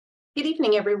Good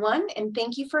evening, everyone, and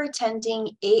thank you for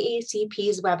attending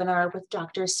AACP's webinar with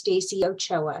Dr. Stacy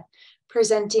Ochoa,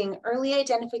 presenting early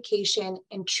identification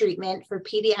and treatment for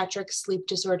pediatric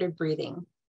sleep-disordered breathing.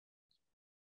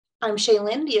 I'm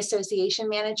Shaylin, the Association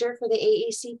Manager for the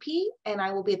AACP, and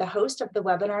I will be the host of the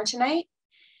webinar tonight.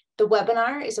 The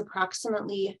webinar is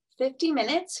approximately 50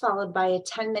 minutes, followed by a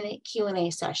 10-minute Q&A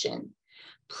session.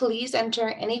 Please enter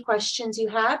any questions you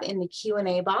have in the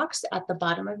Q&A box at the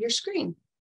bottom of your screen.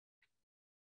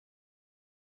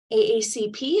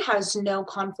 AACP has no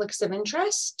conflicts of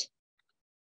interest.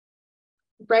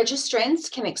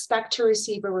 Registrants can expect to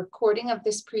receive a recording of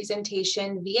this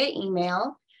presentation via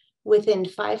email within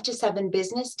 5 to 7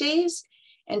 business days,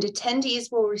 and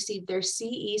attendees will receive their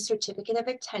CE certificate of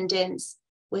attendance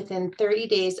within 30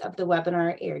 days of the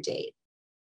webinar air date.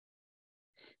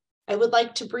 I would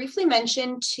like to briefly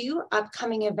mention 2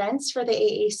 upcoming events for the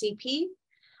AACP.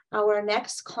 Our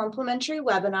next complimentary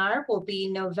webinar will be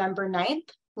November 9th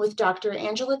with Dr.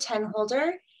 Angela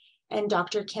Tenholder and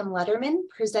Dr. Kim Letterman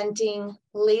presenting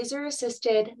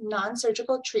laser-assisted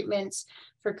non-surgical treatments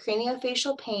for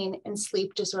craniofacial pain and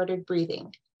sleep-disordered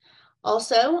breathing.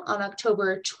 Also, on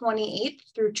October 28th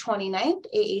through 29th,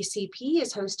 AACP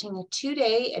is hosting a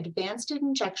 2-day advanced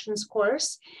injections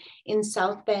course in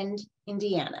South Bend,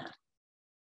 Indiana.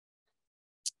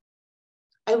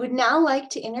 I would now like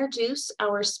to introduce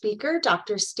our speaker,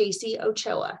 Dr. Stacy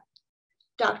Ochoa.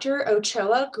 Dr.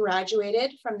 Ochoa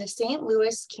graduated from the St.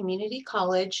 Louis Community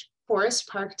College Forest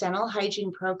Park Dental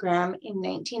Hygiene Program in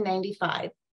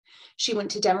 1995. She went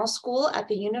to dental school at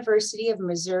the University of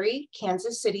Missouri,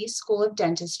 Kansas City School of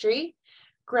Dentistry,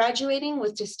 graduating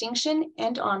with distinction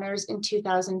and honors in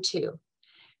 2002.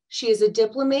 She is a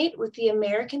diplomate with the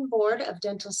American Board of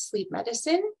Dental Sleep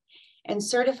Medicine and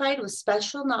certified with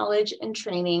special knowledge and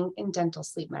training in dental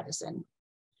sleep medicine.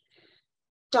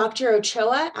 Dr.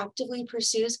 Ochoa actively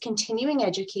pursues continuing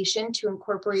education to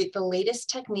incorporate the latest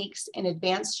techniques and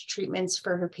advanced treatments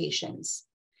for her patients.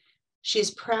 She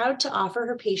is proud to offer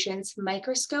her patients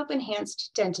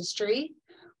microscope-enhanced dentistry,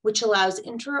 which allows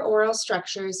intraoral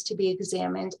structures to be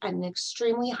examined at an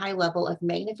extremely high level of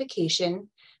magnification,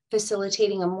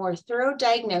 facilitating a more thorough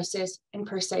diagnosis and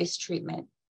precise treatment.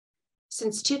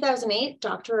 Since 2008,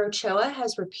 Dr. Ochoa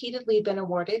has repeatedly been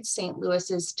awarded St.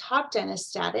 Louis's top dentist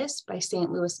status by St.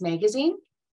 Louis Magazine.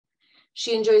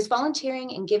 She enjoys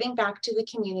volunteering and giving back to the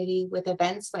community with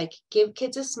events like Give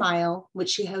Kids a Smile, which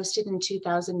she hosted in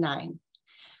 2009.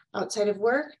 Outside of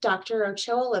work, Dr.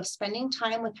 Ochoa loves spending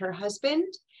time with her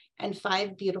husband and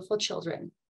 5 beautiful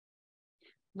children.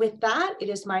 With that, it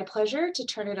is my pleasure to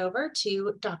turn it over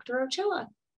to Dr. Ochoa.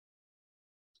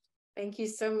 Thank you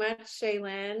so much,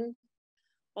 Shaylin.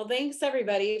 Well, thanks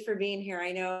everybody for being here.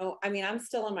 I'm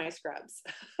still in my scrubs.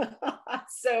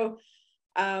 So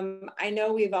I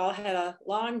know we've all had a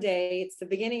long day. It's the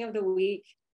beginning of the week.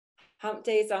 Hump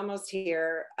day is almost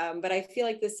here. But I feel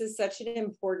like this is such an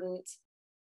important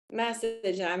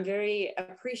message. And I'm very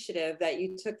appreciative that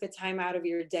you took the time out of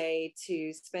your day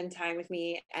to spend time with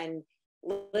me and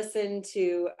listen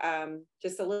to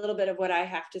just a little bit of what I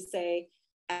have to say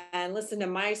and listen to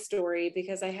my story,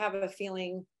 because I have a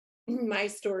feeling my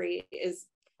story is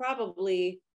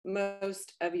probably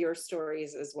most of your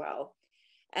stories as well.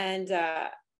 And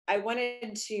I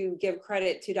wanted to give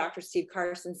credit to Dr. Steve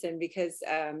Carsonson, because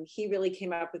he really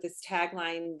came up with this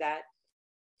tagline that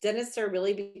dentists are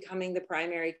really becoming the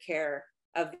primary care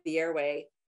of the airway.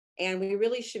 And we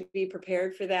really should be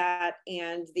prepared for that.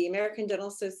 And the American Dental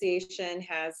Association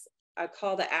has a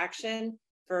call to action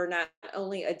for not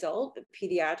only adult, but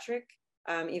pediatric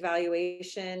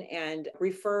evaluation and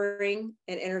referring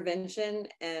and intervention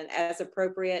and as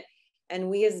appropriate. And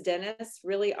we as dentists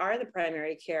really are the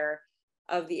primary care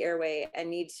of the airway and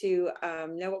need to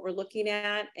know what we're looking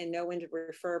at and know when to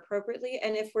refer appropriately.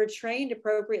 And if we're trained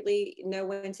appropriately, know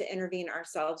when to intervene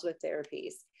ourselves with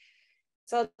therapies.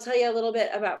 So I'll tell you a little bit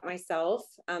about myself.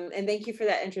 And thank you for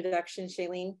that introduction,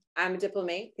 Shaylin. I'm a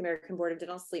diplomate, the American Board of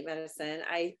Dental Sleep Medicine.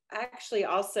 I actually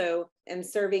also am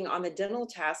serving on the dental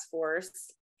task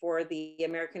force for the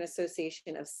American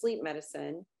Association of Sleep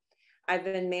Medicine. I've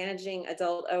been managing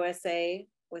adult OSA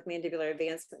with mandibular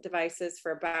advancement devices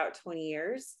for about 20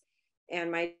 years. And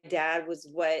my dad was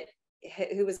what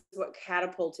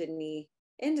catapulted me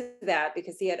into that,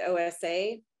 because he had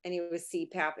OSA and he was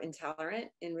CPAP intolerant,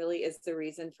 and really is the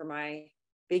reason for my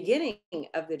beginning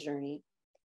of the journey.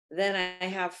 Then I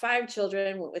have 5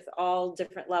 children with all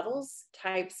different levels,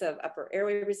 types of upper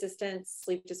airway resistance,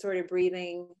 sleep disordered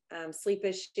breathing, sleep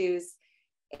issues,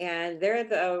 and they're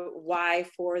the why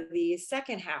for the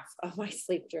second half of my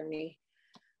sleep journey.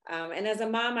 And as a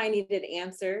mom, I needed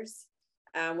answers.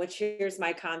 which here's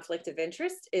my conflict of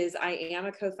interest is I am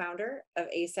a co-founder of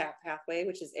ASAP Pathway,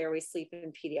 which is Airway, Sleep,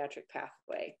 and Pediatric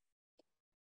Pathway.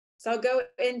 So I'll go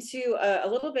into a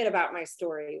little bit about my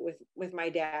story with my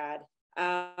dad.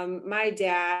 My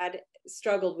dad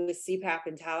struggled with CPAP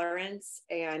intolerance.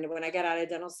 And when I got out of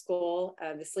dental school,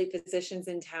 the sleep physicians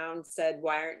in town said,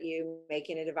 why aren't you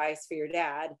making a device for your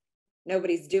dad?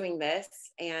 Nobody's doing this.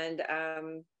 And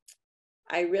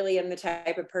I really am the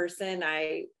type of person,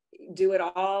 I do it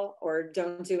all or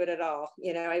don't do it at all.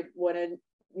 You know, I want to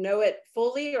know it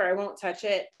fully or I won't touch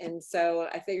it. And so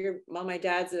I figured, well, my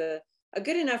dad's a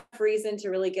good enough reason to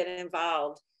really get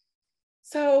involved.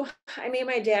 So I made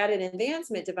my dad an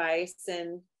advancement device.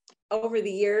 And over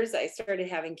the years, I started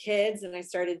having kids and I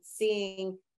started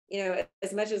seeing, you know,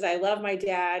 as much as I love my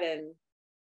dad and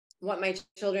want my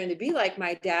children to be like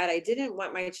my dad, I didn't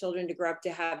want my children to grow up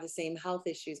to have the same health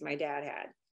issues my dad had.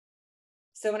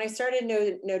 So when I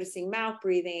started noticing mouth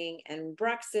breathing and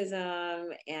bruxism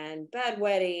and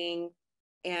bedwetting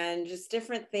and just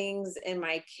different things in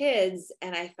my kids,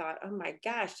 and I thought, oh my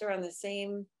gosh, they're on the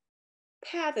same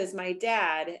path as my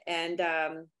dad. And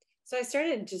so I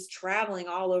started just traveling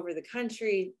all over the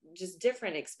country, just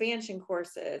different expansion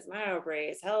courses,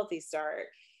 MyoBrace, Healthy Start,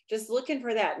 just looking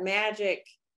for that magic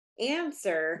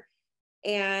answer.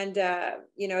 And,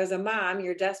 you know, as a mom,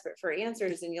 you're desperate for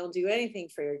answers and you'll do anything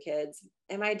for your kids.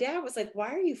 And my dad was like,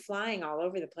 why are you flying all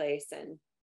over the place? And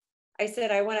I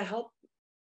said, I want to help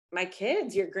my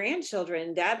kids, your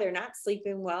grandchildren. Dad, they're not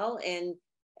sleeping well. And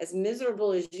as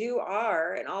miserable as you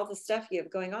are and all the stuff you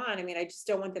have going on, I mean, I just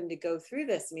don't want them to go through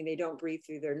this. I mean, they don't breathe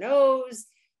through their nose.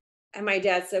 And my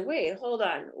dad said, wait, hold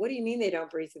on. What do you mean they don't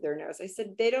breathe through their nose? I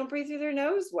said, they don't breathe through their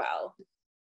nose well.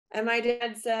 And my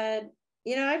dad said,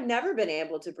 you know, I've never been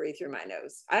able to breathe through my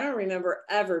nose. I don't remember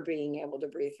ever being able to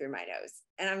breathe through my nose.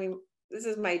 And I mean, this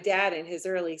is my dad in his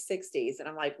early 60s. And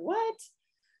I'm like, what?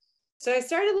 So I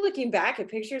started looking back at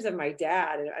pictures of my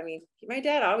dad. And I mean, my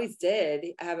dad always did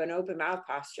have an open mouth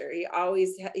posture.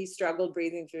 He struggled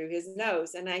breathing through his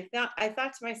nose. And I thought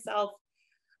to myself,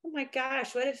 oh my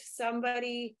gosh, what if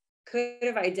somebody could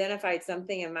have identified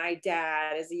something in my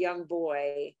dad as a young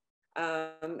boy,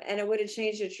 and it would have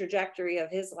changed the trajectory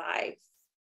of his life.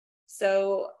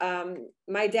 So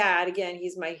my dad, again,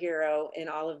 he's my hero in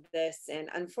all of this. And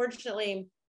unfortunately,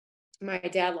 my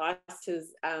dad lost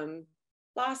his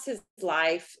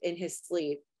life in his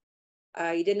sleep.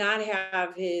 He did not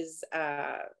have his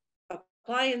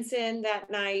appliance in that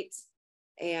night.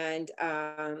 And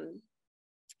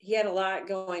he had a lot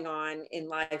going on in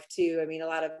life too. I mean, a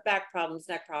lot of back problems,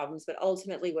 neck problems, but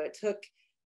ultimately what took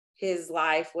his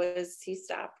life was he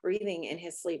stopped breathing in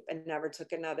his sleep and never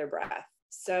took another breath.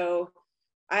 So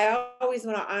I always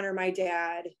want to honor my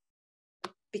dad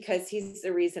because he's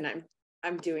the reason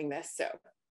I'm doing this. So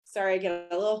sorry, I get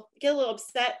a little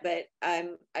upset, but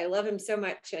I love him so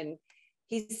much, and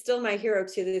he's still my hero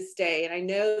to this day. And I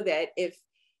know that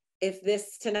if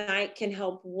this tonight can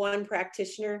help one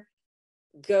practitioner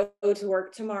go to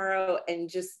work tomorrow and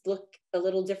just look a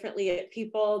little differently at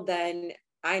people, then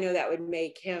I know that would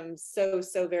make him so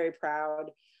very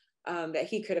proud, that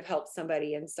he could have helped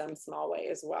somebody in some small way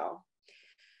as well.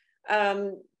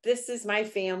 This is my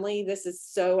family. This is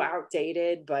so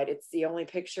outdated, but it's the only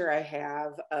picture I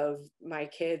have of my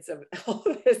kids of all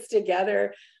of this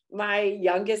together. My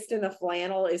youngest in the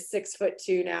flannel is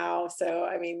 6'2" now. So,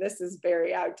 I mean, this is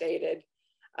very outdated.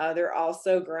 They're all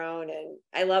so grown and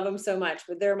I love them so much,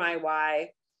 but they're my why.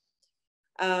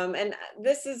 And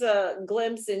this is a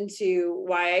glimpse into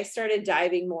why I started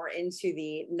diving more into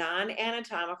the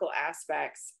non-anatomical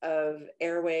aspects of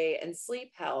airway and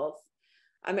sleep health.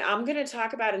 I mean, I'm going to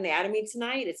talk about anatomy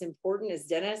tonight. It's important as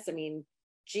dentists. I mean,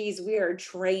 geez, we are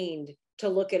trained to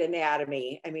look at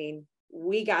anatomy. I mean,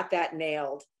 we got that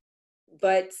nailed.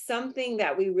 But something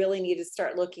that we really need to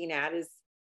start looking at is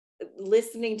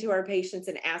listening to our patients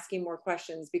and asking more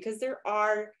questions, because there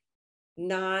are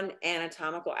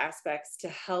non-anatomical aspects to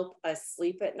help us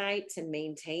sleep at night, to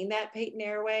maintain that patent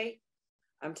airway,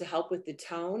 to help with the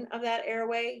tone of that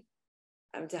airway,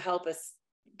 to help us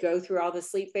go through all the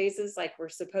sleep phases like we're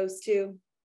supposed to.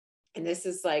 And this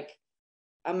is like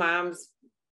a mom's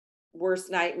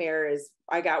worst nightmare is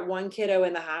I got one kiddo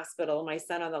in the hospital, my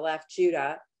son on the left,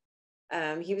 Judah.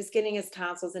 He was getting his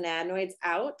tonsils and adenoids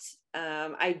out.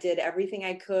 I did everything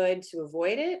I could to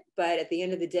avoid it, but at the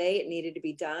end of the day, it needed to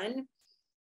be done.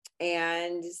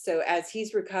 And so as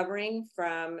he's recovering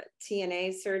from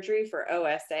TNA surgery for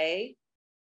OSA,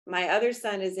 my other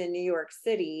son is in New York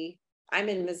City. I'm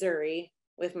in Missouri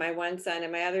with my one son,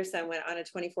 and my other son went on a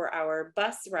 24-hour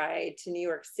bus ride to New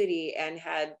York City and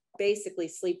had basically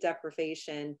sleep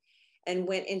deprivation and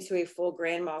went into a full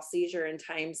grand mal seizure in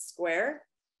Times Square.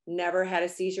 Never had a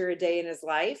seizure a day in his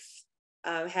life.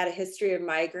 Had a history of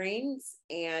migraines,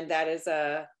 and that is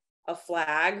a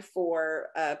flag for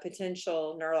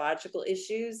potential neurological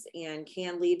issues and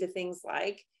can lead to things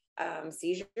like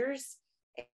seizures.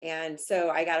 And so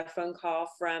I got a phone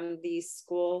call from the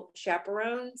school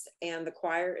chaperones and the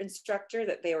choir instructor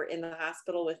that they were in the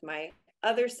hospital with my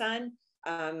other son.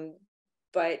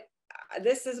 But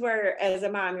this is where, as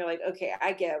a mom, you're like, okay,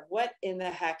 I get what in the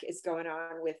heck is going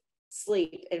on with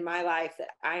sleep in my life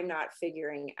that I'm not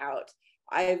figuring out.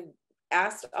 I've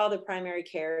asked all the primary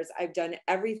cares. I've done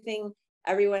everything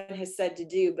everyone has said to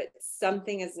do, but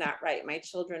something is not right. My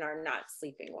children are not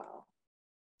sleeping well.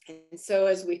 And so,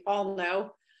 as we all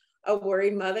know, a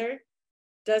worried mother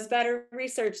does better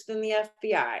research than the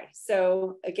FBI.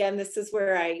 So again, this is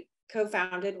where I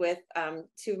co-founded with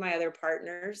two of my other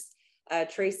partners,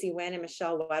 Tracy Wynn and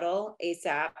Michelle Weddle,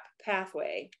 ASAP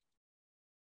Pathway.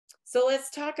 So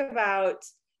let's talk about,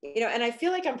 and I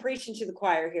feel like I'm preaching to the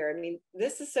choir here. I mean,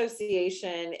 this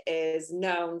association is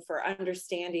known for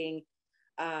understanding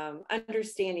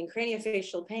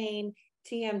craniofacial pain,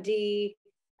 TMD,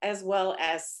 as well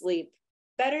as sleep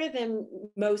better than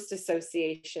most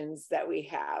associations that we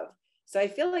have. So I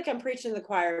feel like I'm preaching the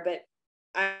choir, but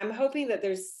I'm hoping that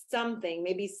there's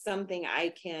maybe something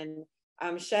I can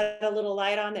shed a little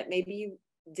light on that maybe you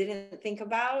didn't think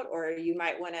about, or you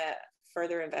might want to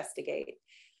further investigate.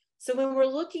 So when we're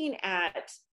looking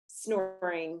at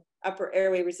snoring, upper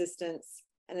airway resistance,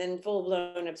 and then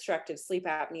full-blown obstructive sleep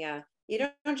apnea, you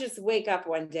don't just wake up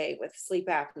one day with sleep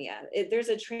apnea. There's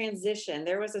a transition.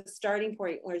 There was a starting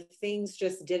point where things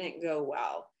just didn't go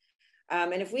well.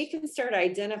 And if we can start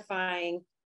identifying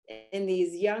in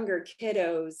these younger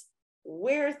kiddos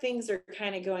where things are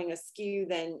kind of going askew,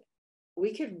 then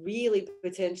we could really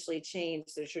potentially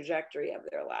change the trajectory of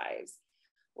their lives.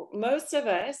 Most of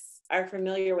us are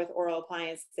familiar with oral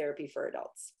appliance therapy for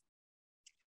adults,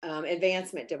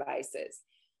 advancement devices.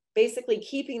 Basically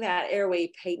keeping that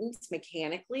airway patent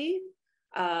mechanically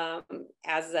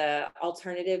as an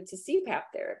alternative to CPAP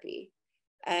therapy.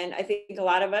 And I think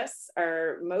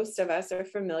most of us are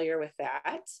familiar with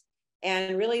that.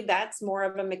 And really that's more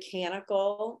of a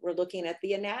mechanical, we're looking at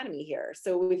the anatomy here.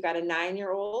 So we've got a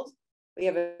 9-year-old, we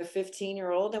have a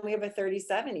 15-year-old, and we have a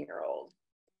 37-year-old.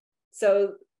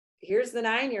 So here's the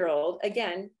 9-year-old.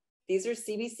 Again, these are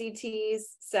CBCTs,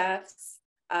 Cephs.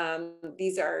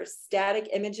 These are static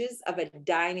images of a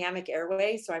dynamic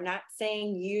airway. So I'm not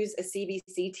saying use a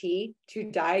CBCT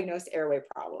to diagnose airway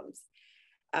problems.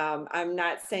 I'm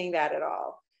not saying that at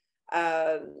all.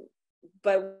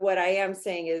 But what I am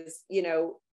saying is,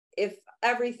 if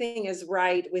everything is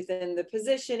right within the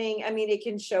positioning, I mean, it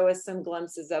can show us some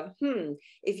glimpses of,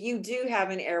 if you do have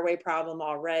an airway problem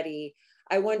already,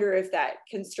 I wonder if that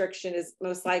constriction is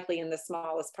most likely in the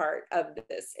smallest part of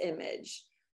this image.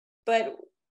 But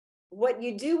what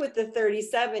you do with the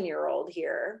 37-year-old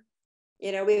here, we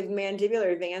have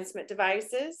mandibular advancement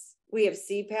devices, we have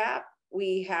CPAP,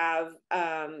 we have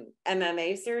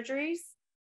MMA surgeries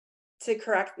to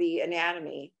correct the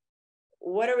anatomy.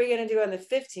 What are we going to do on the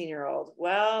 15-year-old?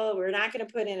 Well, we're not going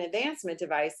to put in advancement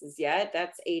devices yet.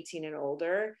 That's 18 and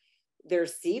older.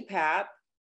 There's CPAP,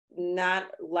 not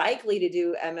likely to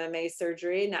do MMA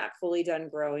surgery, not fully done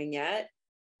growing yet.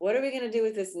 What are we going to do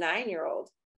with this 9-year-old?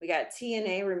 We got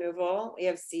TNA removal, we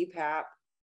have CPAP.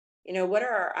 What are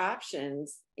our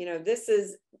options? This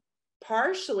is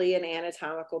partially an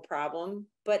anatomical problem,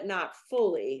 but not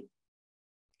fully.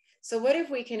 So what if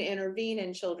we can intervene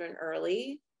in children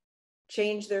early,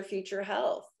 change their future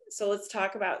health? So let's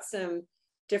talk about some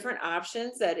different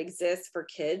options that exist for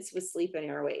kids with sleep and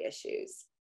airway issues.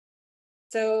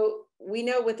 So we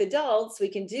know with adults, we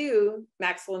can do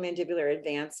maxillomandibular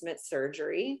advancement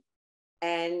surgery,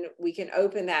 and we can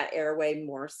open that airway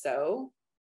more so.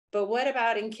 But what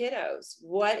about in kiddos?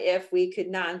 What if we could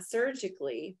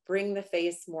non-surgically bring the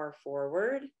face more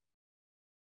forward,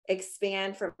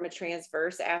 expand from a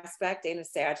transverse aspect and a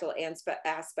sagittal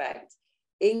aspect,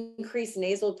 increase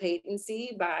nasal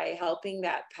patency by helping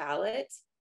that palate,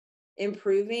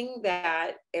 improving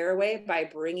that airway by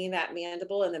bringing that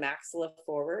mandible and the maxilla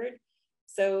forward?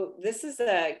 So this is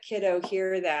a kiddo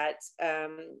here that,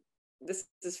 this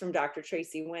is from Dr.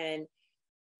 Tracy Wynn.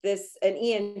 An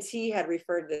ENT had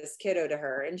referred this kiddo to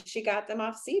her, and she got them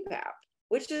off CPAP,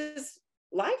 which is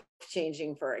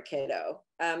life-changing for a kiddo.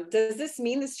 Does this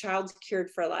mean this child's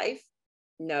cured for life?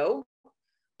 No.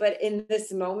 But in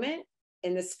this moment,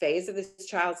 in this phase of this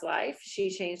child's life,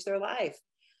 she changed their life.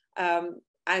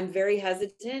 I'm very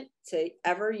hesitant to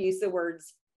ever use the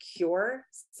words cure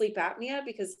sleep apnea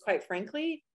because, quite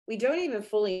frankly, we don't even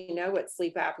fully know what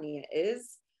sleep apnea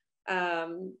is.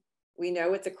 We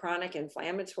know it's a chronic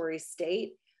inflammatory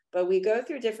state, but we go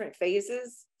through different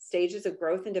stages of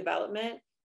growth and development.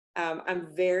 I'm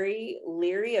very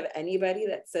leery of anybody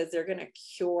that says they're going to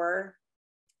cure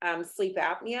sleep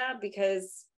apnea,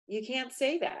 because you can't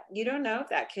say that. You don't know if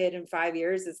that kid in 5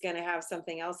 years is going to have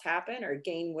something else happen or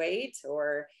gain weight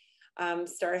or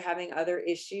start having other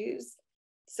issues.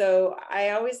 So I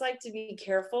always like to be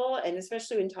careful, and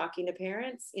especially when talking to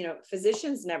parents, you know,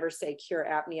 physicians never say cure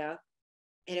apnea.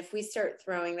 And if we start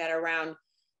throwing that around,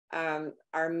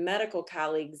 our medical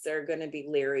colleagues are going to be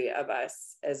leery of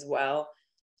us as well.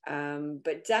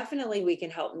 But definitely we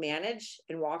can help manage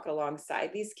and walk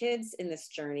alongside these kids in this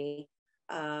journey,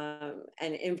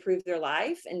 and improve their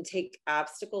life and take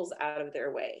obstacles out of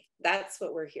their way. That's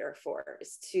what we're here for,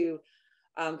 is to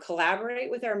collaborate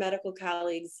with our medical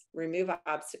colleagues, remove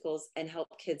obstacles, and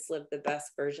help kids live the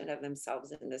best version of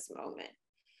themselves in this moment.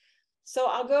 So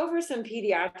I'll go over some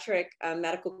pediatric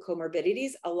medical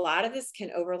comorbidities. A lot of this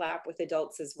can overlap with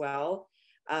adults as well.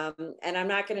 And I'm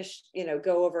not going to,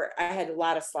 go over, I had a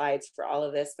lot of slides for all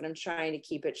of this, but I'm trying to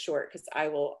keep it short because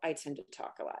I tend to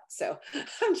talk a lot. So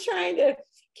I'm trying to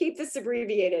keep this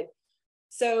abbreviated.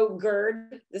 So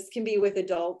GERD, this can be with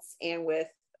adults and with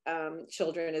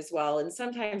children as well. And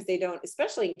sometimes they don't,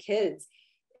 especially kids,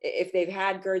 if they've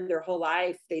had GERD their whole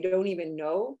life, they don't even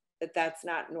know that that's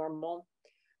not normal.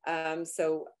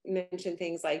 So mention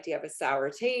things like, do you have a sour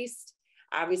taste?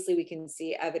 Obviously, we can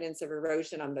see evidence of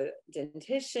erosion on the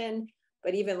dentition,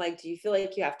 but even like, do you feel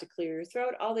like you have to clear your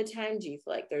throat all the time? Do you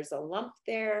feel like there's a lump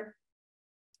there?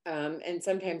 And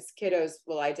sometimes kiddos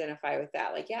will identify with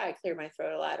that, like, yeah, I clear my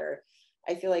throat a lot, or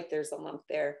I feel like there's a lump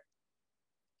there.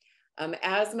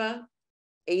 Asthma,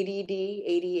 ADD,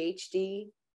 ADHD,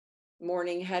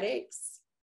 morning headaches.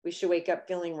 We should wake up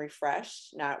feeling refreshed,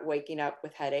 not waking up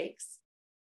with headaches.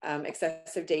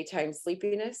 Excessive daytime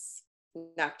sleepiness,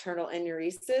 nocturnal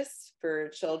enuresis for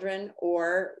children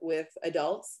or with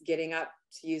adults, getting up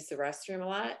to use the restroom a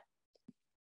lot.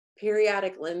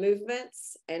 Periodic limb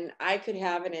movements, and I could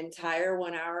have an entire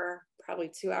 1 hour,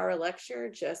 probably 2 hour lecture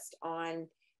just on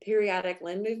periodic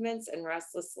limb movements and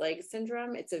restless leg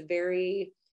syndrome. It's a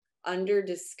very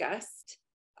under-discussed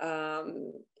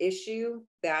issue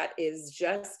that is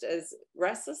just as,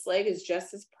 restless leg is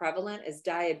just as prevalent as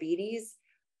diabetes,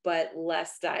 but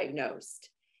less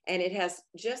diagnosed. And it has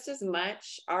just as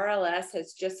much, RLS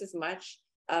has just as much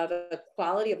of a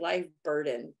quality of life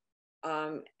burden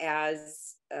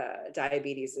as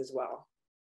diabetes as well.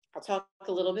 I'll talk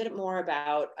a little bit more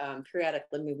about periodic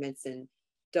limb movements and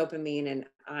dopamine and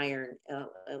iron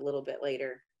a little bit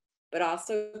later, but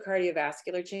also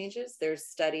cardiovascular changes. There's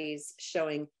studies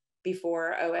showing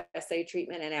before OSA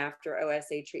treatment and after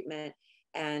OSA treatment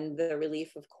and the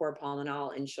relief of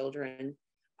chlorpollenol in children.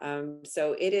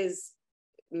 So it is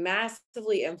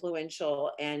massively influential.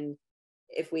 And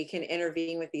if we can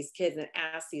intervene with these kids and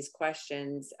ask these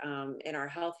questions in our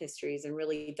health histories and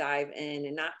really dive in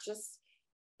and not just,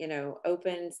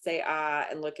 open, say,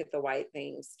 and look at the white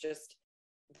things, just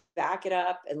back it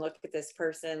up and look at this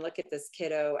person, look at this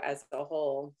kiddo as a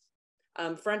whole.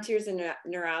 Frontiers in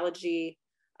Neurology,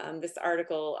 this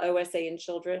article, OSA in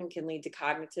children can lead to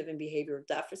cognitive and behavioral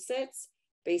deficits.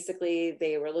 Basically,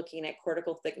 they were looking at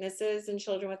cortical thicknesses in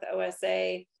children with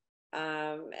OSA,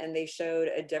 and they showed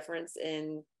a difference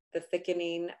in the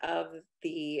thickening of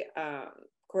the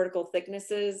cortical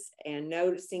thicknesses, and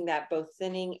noticing that both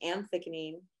thinning and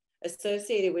thickening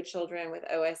associated with children with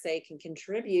OSA can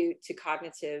contribute to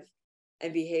cognitive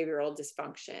and behavioral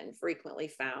dysfunction frequently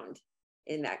found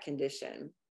in that condition.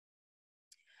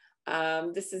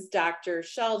 This is Dr.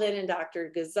 Sheldon and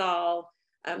Dr. Ghazal.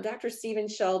 Dr. Stephen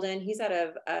Sheldon, he's out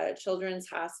of Children's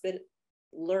Hospital,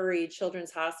 Lurie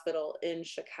Children's Hospital in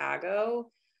Chicago.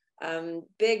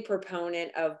 Big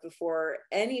proponent of before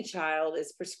any child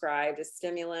is prescribed a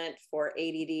stimulant for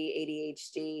ADD,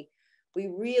 ADHD, we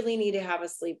really need to have a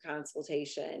sleep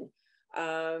consultation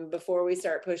before we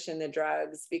start pushing the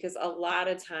drugs, because a lot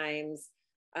of times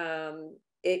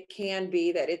it can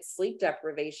be that it's sleep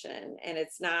deprivation and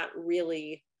it's not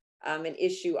really an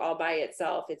issue all by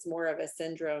itself. It's more of a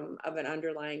syndrome of an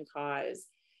underlying cause.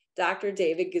 Dr.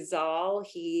 David Ghazal,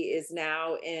 he is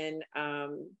now in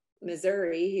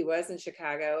Missouri. He was in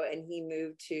Chicago and he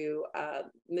moved to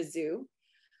Mizzou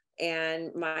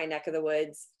and my neck of the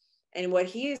woods. And what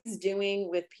he is doing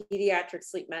with pediatric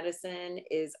sleep medicine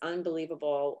is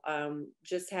unbelievable.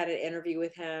 Just had an interview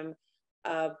with him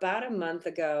about a month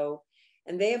ago,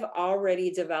 and they have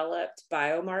already developed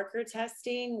biomarker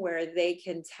testing where they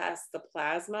can test the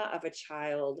plasma of a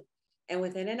child. And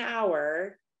within an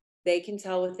hour, they can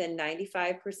tell within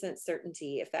 95%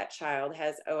 certainty if that child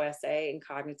has OSA and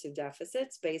cognitive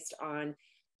deficits based on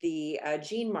the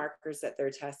gene markers that they're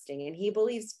testing. And he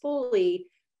believes fully,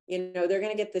 they're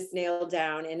going to get this nailed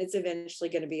down, and it's eventually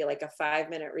going to be like a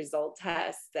 5-minute result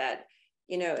test that,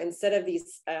 instead of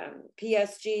these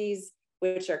PSGs,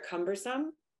 which are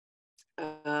cumbersome,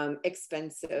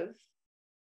 expensive.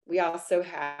 We also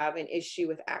have an issue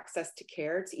with access to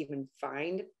care to even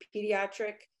find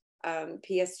pediatric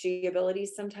PSG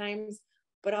abilities sometimes,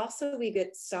 but also we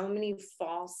get so many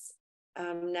false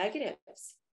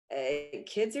negatives.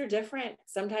 Kids are different.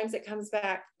 Sometimes it comes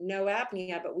back no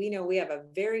apnea, but we know we have a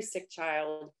very sick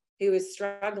child who is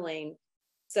struggling.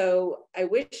 So I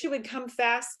wish it would come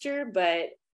faster, but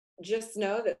just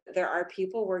know that there are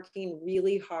people working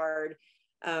really hard.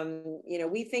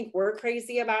 We think we're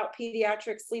crazy about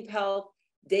pediatric sleep health.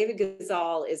 David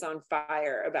Gazal is on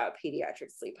fire about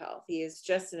pediatric sleep health. He is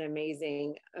just an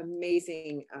amazing,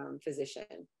 amazing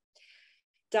physician.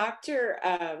 Dr.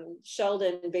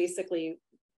 Sheldon basically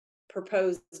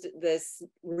proposed this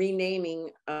renaming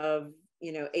of,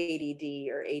 ADD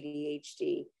or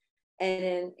ADHD, and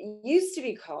it used to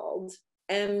be called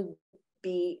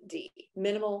MBD,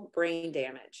 minimal brain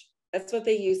damage. That's what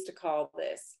they used to call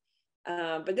this.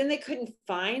 But then they couldn't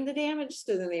find the damage,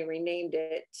 so then they renamed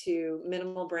it to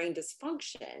minimal brain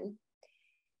dysfunction.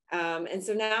 And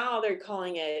so now they're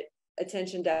calling it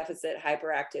attention deficit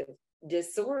hyperactive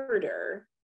disorder.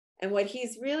 And what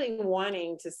he's really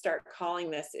wanting to start calling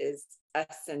this is a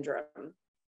syndrome,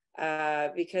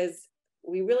 because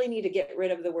we really need to get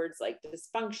rid of the words like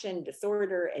dysfunction,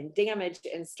 disorder, and damage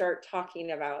and start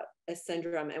talking about a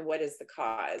syndrome and what is the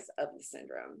cause of the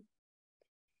syndrome.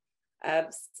 A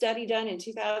study done in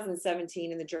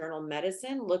 2017 in the journal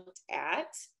Medicine looked at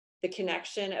the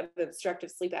connection of obstructive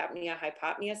sleep apnea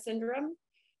hypopnea syndrome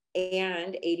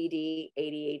and ADD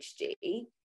ADHD.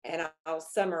 And I'll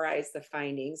summarize the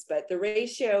findings, but the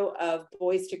ratio of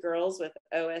boys to girls with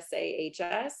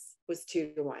OSA-HS was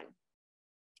 2-1.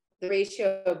 The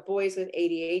ratio of boys with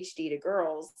ADHD to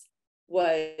girls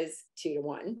was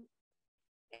 2-1.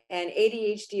 And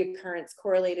ADHD occurrence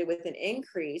correlated with an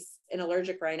increase in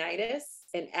allergic rhinitis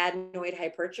and adenoid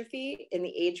hypertrophy in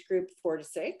the age group 4 to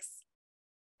 6.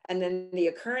 And then the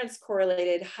occurrence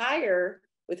correlated higher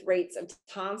with rates of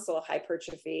tonsil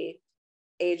hypertrophy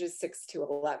ages 6 to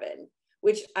 11,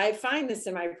 which I find this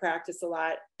in my practice a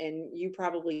lot, and you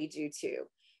probably do too.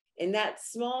 In that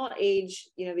small age,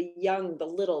 the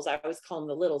littles, I always call them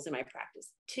the littles in my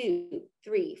practice, 2,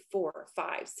 3, 4,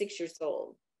 5, 6 years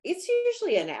old. It's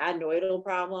usually an adenoidal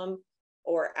problem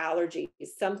or allergies,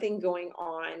 something going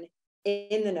on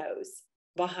in the nose,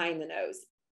 behind the nose.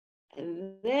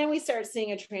 And then we start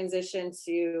seeing a transition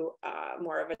to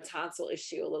more of a tonsil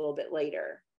issue a little bit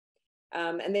later.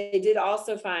 And they did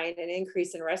also find an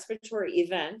increase in respiratory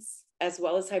events as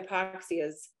well as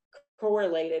hypoxias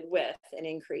correlated with an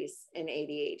increase in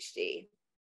ADHD.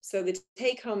 So the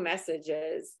take-home message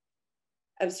is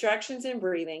obstructions in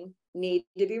breathing need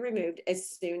to be removed as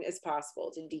soon as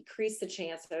possible to decrease the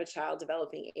chance of a child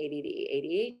developing ADD,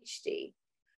 ADHD.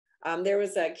 There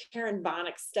was a Karen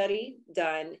Bonnick study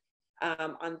done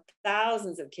on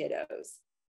thousands of kiddos,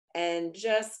 and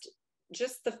just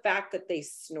the fact that they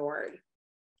snored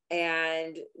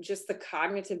and just the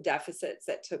cognitive deficits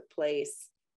that took place.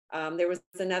 There was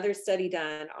another study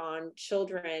done on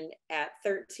children at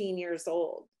 13 years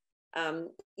old.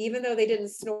 Even though they didn't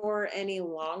snore any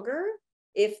longer,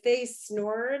 if they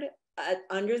snored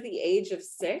under the age of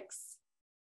 6,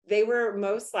 they were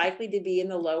most likely to be in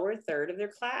the lower third of their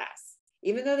class.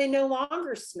 Even though they no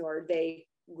longer snored, they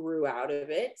grew out of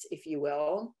it, if you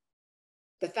will.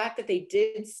 The fact that they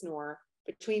did snore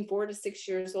between 4 to 6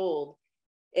 years old,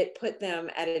 it put them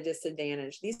at a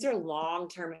disadvantage. These are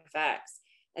long-term effects.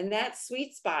 And that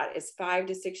sweet spot is 5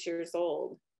 to 6 years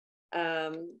old.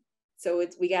 So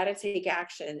we got to take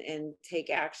action, and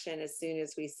take action as soon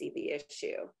as we see the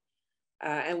issue.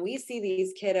 And we see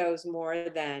these kiddos more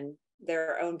than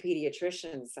their own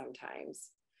pediatricians sometimes.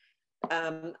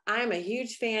 I'm a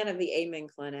huge fan of the Amen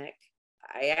Clinic.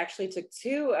 I actually took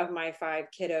 2 of my 5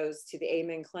 kiddos to the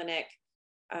Amen Clinic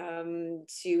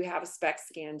to have a SPECT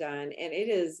scan done. And it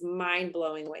is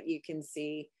mind-blowing what you can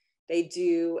see. They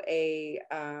do a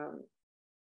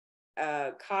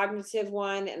cognitive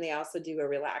one, and they also do a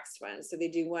relaxed one. So they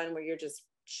do one where you're just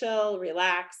chill,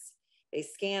 relax, they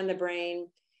scan the brain,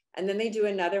 and then they do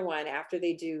another one after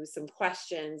they do some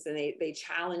questions, and they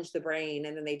challenge the brain,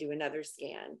 and then they do another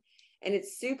scan. And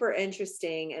it's super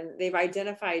interesting, and they've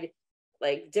identified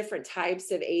like different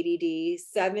types of ADD,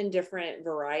 7 different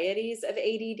varieties of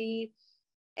ADD.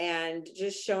 and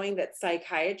just showing that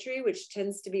psychiatry, which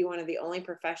tends to be one of the only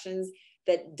professions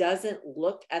that doesn't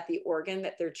look at the organ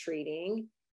that they're treating,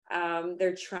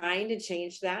 they're trying to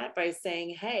change that by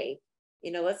saying, hey,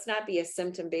 let's not be a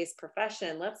symptom-based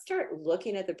profession. Let's start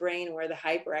looking at the brain where the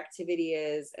hyperactivity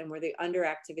is and where the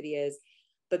underactivity is.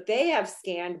 But they have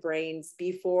scanned brains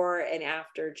before and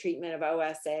after treatment of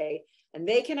OSA, and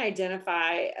they can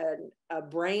identify a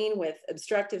brain with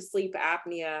obstructive sleep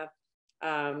apnea.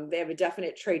 They have a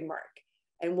definite trademark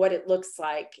and what it looks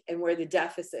like and where the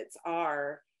deficits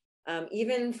are.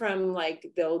 Even from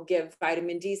they'll give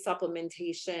vitamin D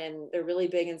supplementation. They're really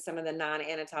big in some of the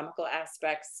non-anatomical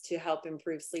aspects to help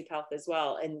improve sleep health as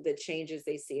well, and the changes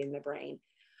they see in the brain.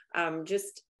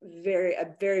 Just a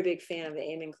very big fan of the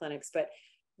Amen clinics, but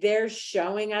they're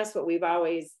showing us what we've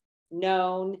always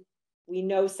known. We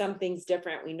know something's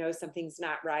different. We know something's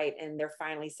not right. And they're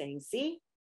finally saying, see,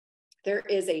 there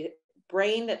is a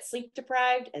brain that's sleep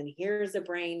deprived, and here's a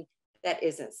brain that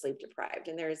isn't sleep deprived.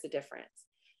 And there is a difference.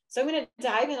 So I'm going to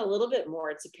dive in a little bit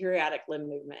more to periodic limb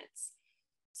movements.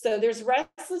 So there's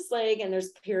restless leg and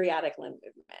there's periodic limb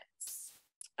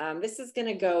movements. This is going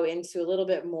to go into a little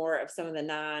bit more of some of the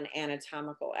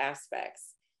non-anatomical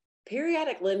aspects.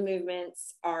 Periodic limb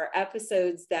movements are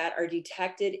episodes that are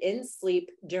detected in sleep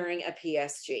during a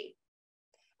PSG.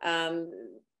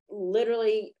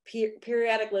 Literally,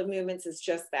 periodic limb movements is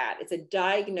just that. It's a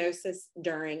diagnosis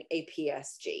during a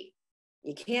PSG.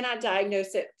 You cannot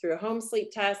diagnose it through a home sleep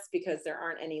test because there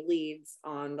aren't any leads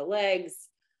on the legs,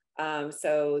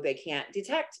 so they can't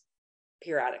detect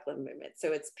periodic limb movement.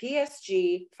 So it's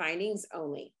PSG findings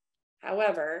only.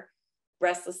 However,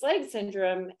 restless leg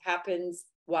syndrome happens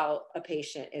while a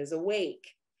patient is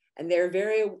awake, and they're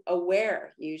very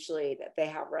aware usually that they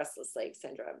have restless leg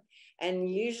syndrome, and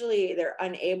usually they're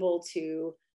unable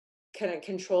to kind of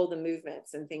control the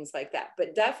movements and things like that.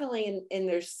 But definitely in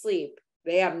their sleep,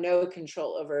 they have no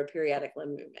control over a periodic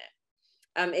limb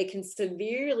movement. It can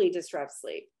severely disrupt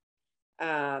sleep,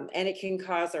 and it can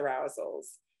cause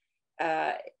arousals.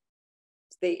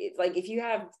 If you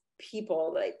have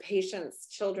people, like patients,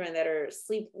 children that are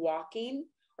sleepwalking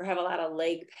or have a lot of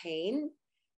leg pain,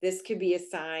 this could be a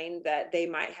sign that they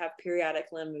might have periodic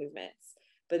limb movements.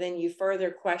 But then you further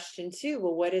question too,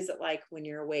 well, what is it like when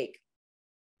you're awake?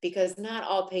 Because not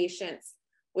all patients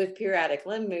with periodic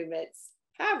limb movements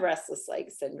have restless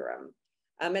leg syndrome.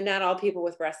 And not all people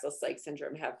with restless leg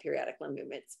syndrome have periodic limb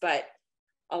movements, but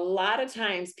a lot of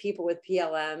times people with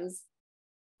PLMs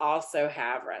also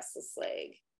have restless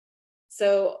leg.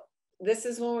 So this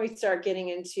is when we start getting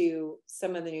into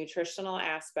some of the nutritional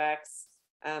aspects.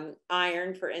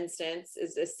 Iron, for instance,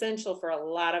 is essential for a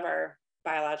lot of our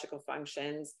biological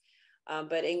functions,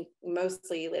 but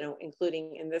mostly,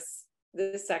 including in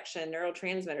this section,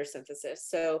 neurotransmitter synthesis.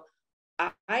 So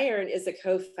iron is a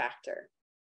cofactor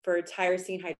for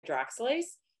tyrosine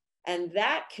hydroxylase, and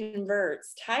that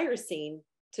converts tyrosine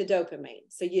to dopamine.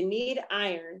 So you need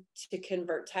iron to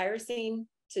convert tyrosine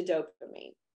to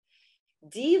dopamine.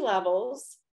 D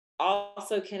levels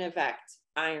also can affect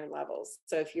iron levels.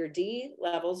 So if your D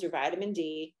levels, your vitamin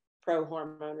D,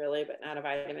 prohormone really, but not a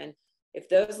vitamin, if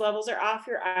those levels are off,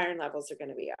 your iron levels are going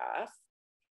to be off.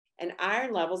 And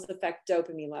iron levels affect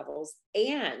dopamine levels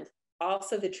and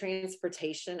also the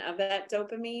transportation of that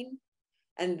dopamine.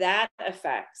 And that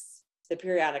affects the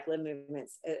periodic limb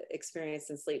movements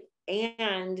experienced in sleep.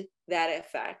 And that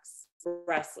affects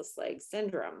restless leg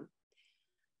syndrome.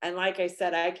 And like I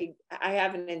said, I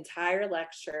have an entire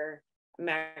lecture. I'm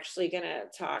actually going to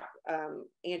talk,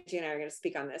 Angie and I are going to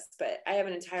speak on this, but I have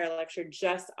an entire lecture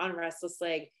just on restless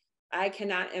leg. I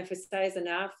cannot emphasize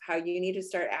enough how you need to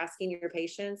start asking your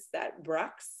patients that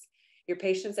Brux, your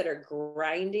patients that are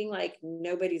grinding like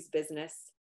nobody's business.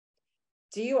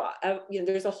 Do you,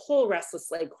 there's a whole restless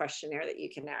leg questionnaire that you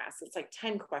can ask. It's like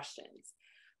 10 questions,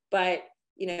 but,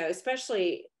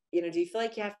 especially, do you feel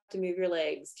like you have to move your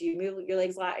legs? Do you move your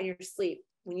legs a lot in your sleep?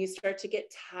 When you start to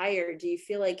get tired, do you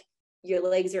feel like your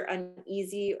legs are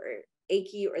uneasy or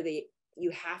achy, or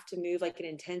you have to move, like an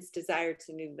intense desire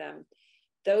to move them?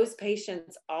 Those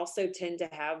patients also tend to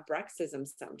have bruxism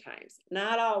sometimes,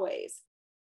 not always,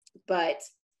 but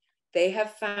they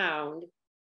have found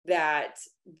that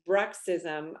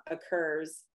bruxism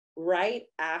occurs right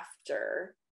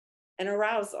after an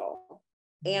arousal.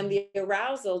 And the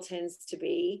arousal tends to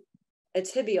be a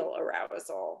tibial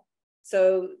arousal.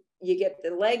 So you get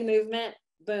the leg movement,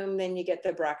 boom, then you get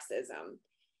the bruxism.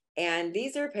 And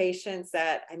these are patients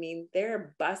that,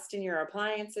 they're busting your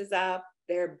appliances up,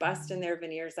 they're busting their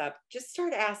veneers up. Just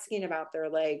start asking about their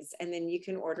legs, and then you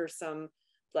can order some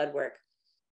blood work.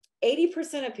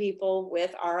 80% of people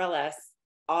with RLS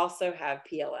also have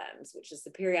PLMs, which is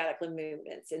the periodic limb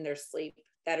movements in their sleep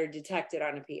that are detected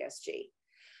on a PSG.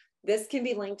 This can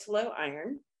be linked to low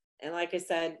iron. And like I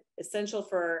said, essential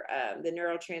for the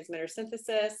neurotransmitter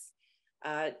synthesis,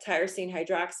 tyrosine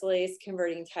hydroxylase,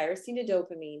 converting tyrosine to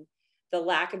dopamine. The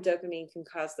lack of dopamine can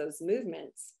cause those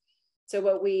movements. So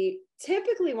what we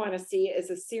typically want to see is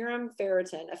a serum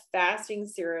ferritin, a fasting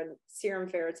serum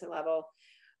ferritin level.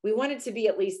 We want it to be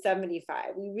at least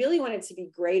 75. We really want it to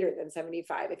be greater than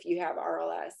 75 if you have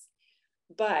RLS.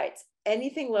 But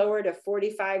anything lower to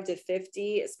 45 to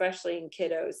 50, especially in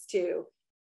kiddos too,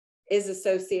 is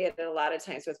associated a lot of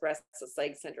times with restless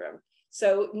leg syndrome.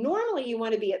 So normally you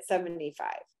want to be at 75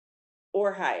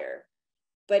 or higher.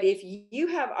 But if you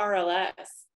have RLS,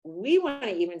 we want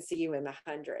to even see you in the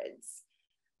hundreds.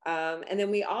 And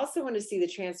then we also want to see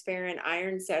the transferrin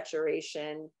iron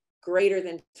saturation greater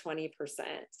than 20%.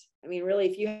 I mean, really,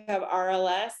 if you have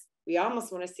RLS, we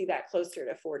almost want to see that closer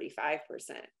to 45%.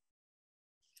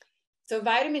 So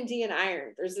vitamin D and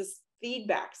iron, there's this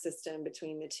feedback system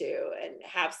between the two, and it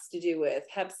has to do with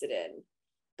hepcidin,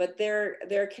 but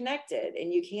they're connected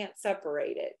and you can't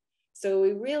separate it. So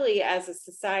we really, as a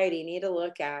society, need to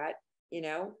look at, you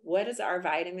know, what is our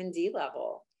vitamin D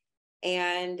level?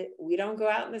 And we don't go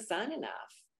out in the sun enough.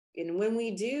 And when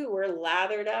we do, we're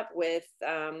lathered up with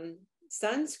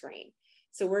sunscreen.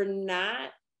 So we're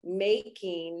not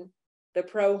making the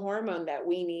pro-hormone that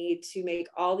we need to make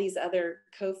all these other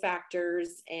cofactors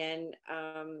and,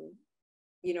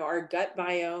 you know, our gut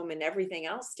biome and everything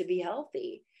else to be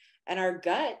healthy. And our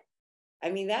gut, I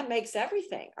mean, that makes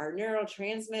everything. Our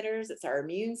neurotransmitters, it's our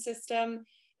immune system.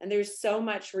 And there's so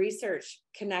much research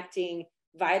connecting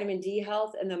vitamin D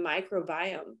health and the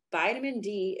microbiome. Vitamin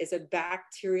D is a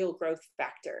bacterial growth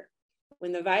factor.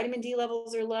 When the vitamin D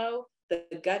levels are low, the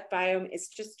gut biome is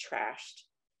just trashed.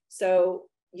 So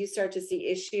you start to see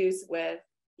issues with,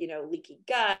 you know, leaky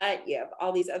gut. You have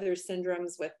all these other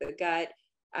syndromes with the gut.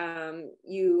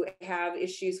 You have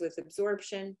issues with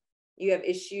absorption. You have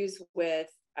issues with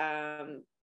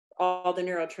all the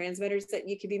neurotransmitters that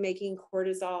you could be making,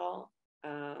 cortisol,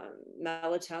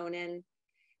 melatonin.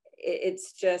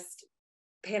 It's just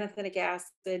pantothenic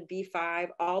acid, B5,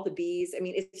 all the Bs. I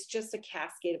mean, it's just a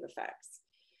cascade of effects.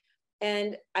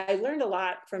 And I learned a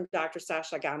lot from Dr.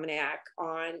 Sasha Gamenak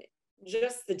on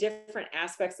just the different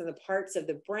aspects and the parts of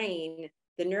the brain,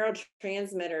 the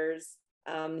neurotransmitters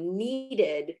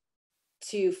needed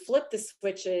to flip the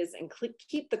switches and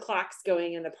keep the clocks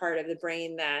going in the part of the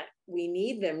brain that we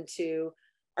need them to,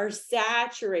 are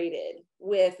saturated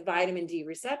with vitamin D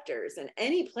receptors. And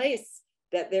any place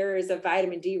that there is a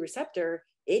vitamin D receptor,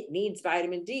 it needs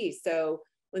vitamin D. So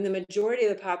when the majority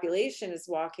of the population is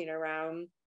walking around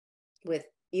with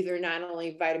either not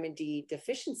only vitamin D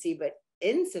deficiency, but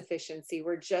insufficiency,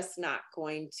 we're just not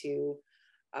going to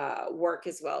work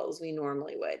as well as we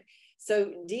normally would.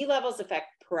 So D levels affect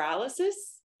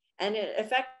paralysis, and it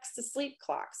affects the sleep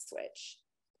clock switch.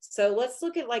 So let's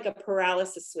look at like a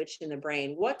paralysis switch in the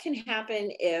brain. What can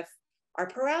happen if our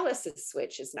paralysis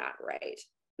switch is not right?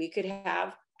 We could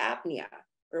have apnea,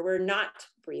 where we're not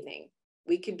breathing.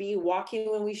 We could be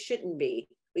walking when we shouldn't be.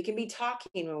 We can be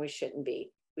talking when we shouldn't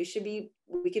be. We could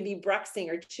be bruxing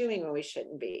or chewing when we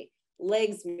shouldn't be.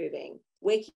 Legs moving,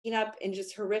 waking up in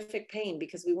just horrific pain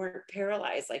because we weren't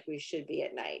paralyzed like we should be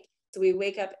at night. So we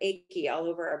wake up achy all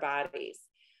over our bodies.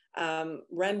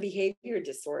 REM behavior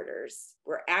disorders.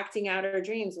 We're acting out our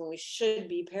dreams when we should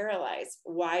be paralyzed.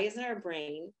 Why isn't our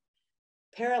brain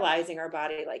paralyzing our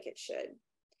body like it should?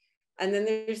 And then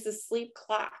there's the sleep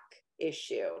clock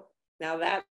issue. Now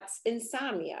that's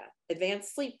insomnia,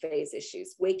 advanced sleep phase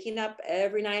issues, waking up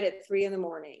every night at 3 in the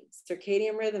morning,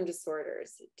 circadian rhythm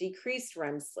disorders, decreased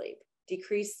REM sleep,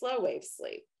 decreased slow wave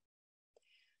sleep.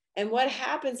 And what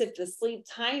happens if the sleep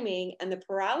timing and the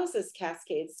paralysis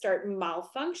cascades start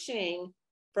malfunctioning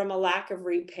from a lack of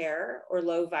repair or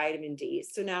low vitamin D?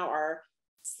 So now our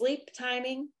sleep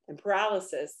timing and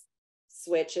paralysis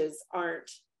switches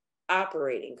aren't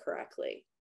operating correctly.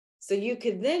 So you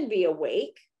could then be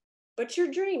awake, but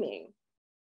you're dreaming.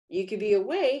 You could be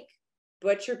awake,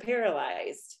 but you're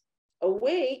paralyzed.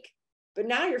 Awake, but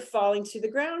now you're falling to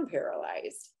the ground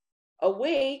paralyzed.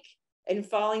 Awake and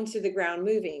falling to the ground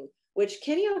moving, which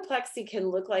kinesiolexy can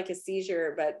look like a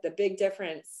seizure, but the big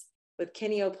difference with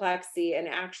kinesiolexy and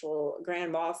actual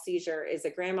grand mal seizure is a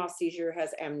grand mal seizure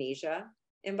has amnesia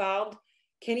involved.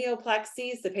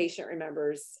 Kinesiolexy, the patient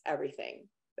remembers everything.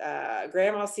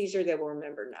 Grand mal seizure, they will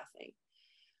remember nothing.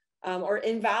 Or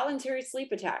involuntary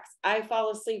sleep attacks. I fall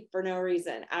asleep for no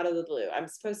reason, out of the blue. I'm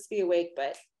supposed to be awake,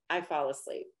 but I fall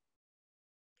asleep.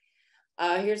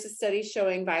 Here's a study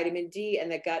showing vitamin D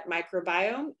and the gut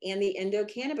microbiome and the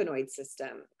endocannabinoid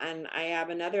system. And I have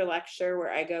another lecture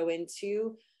where I go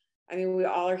into, I mean, we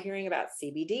all are hearing about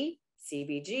CBD,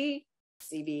 CBG,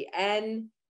 CBN,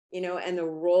 and the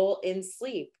role in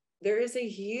sleep. There is a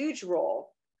huge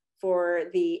role for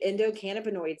the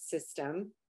endocannabinoid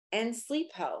system and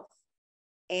sleep health.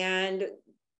 And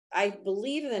I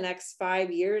believe in the next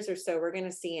 5 years or so, we're going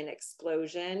to see an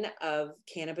explosion of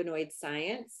cannabinoid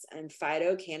science, and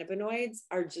phytocannabinoids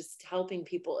are just helping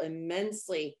people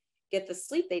immensely get the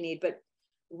sleep they need. But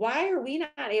why are we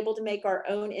not able to make our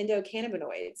own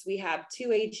endocannabinoids? We have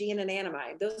 2-AG and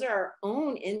anandamide. Those are our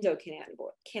own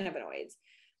endocannabinoids.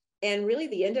 And really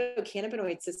the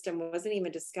endocannabinoid system wasn't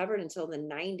even discovered until the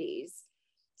 90s.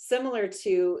 Similar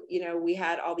to, we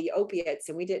had all the opiates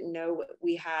and we didn't know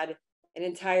we had an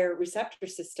entire receptor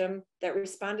system that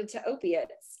responded to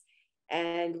opiates.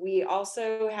 And we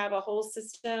also have a whole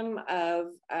system of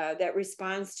that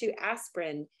responds to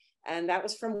aspirin, and that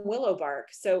was from willow bark.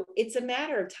 So it's a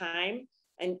matter of time,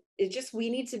 and we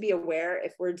need to be aware,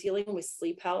 if we're dealing with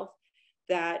sleep health,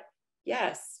 that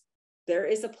yes, there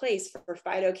is a place for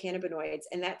phytocannabinoids,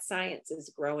 and that science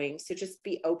is growing. So just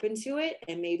be open to it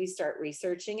and maybe start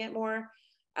researching it more.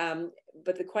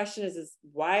 But the question is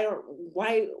why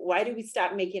do we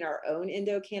stop making our own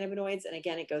endocannabinoids? And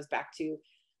again, it goes back to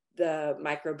the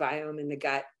microbiome in the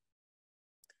gut.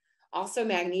 Also,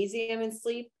 magnesium and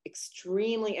sleep,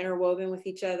 extremely interwoven with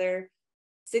each other.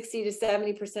 60 to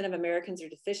 70% of Americans are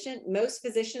deficient. Most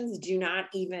physicians do not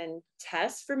even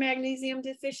test for magnesium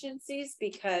deficiencies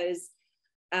because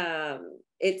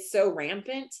it's so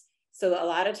rampant. So a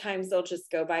lot of times they'll just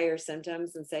go by your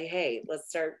symptoms and say, hey, let's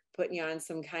start putting you on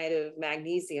some kind of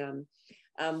magnesium.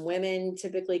 Women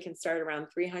typically can start around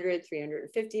 300,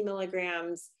 350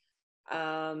 milligrams.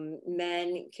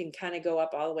 Men can kind of go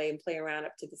up all the way and play around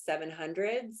up to the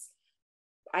 700s.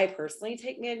 I personally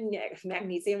take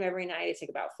magnesium every night. I take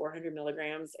about 400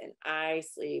 milligrams and I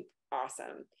sleep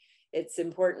awesome. It's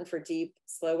important for deep,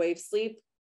 slow wave sleep.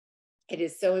 It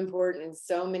is so important in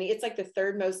so many, it's like the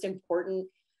third most important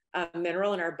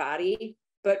mineral in our body,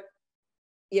 but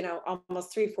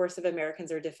almost 3/4 of Americans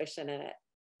are deficient in it,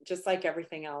 just like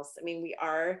everything else. I mean, we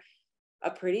are a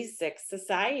pretty sick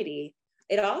society.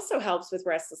 It also helps with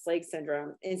restless leg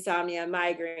syndrome, insomnia,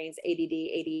 migraines, ADD,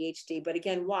 ADHD. But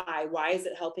again, why? Why is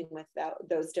it helping with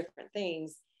those different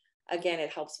things? Again, it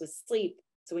helps with sleep.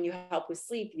 So when you help with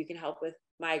sleep, you can help with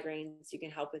migraines, you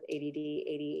can help with ADD,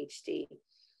 ADHD.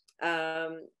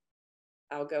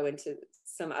 I'll go into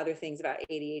some other things about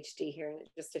ADHD here in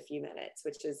just a few minutes,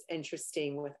 which is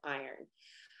interesting with iron.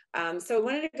 So I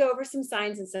wanted to go over some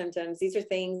signs and symptoms. These are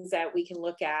things that we can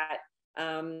look at,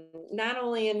 not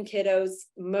only in kiddos.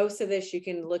 Most of this you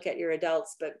can look at your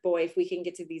adults, but boy, if we can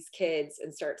get to these kids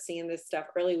and start seeing this stuff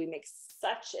early, we make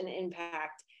such an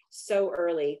impact so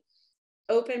early.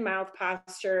 Open mouth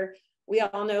posture. We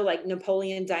all know, like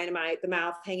Napoleon Dynamite, the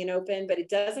mouth hanging open, but it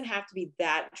doesn't have to be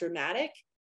that dramatic.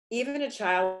 Even a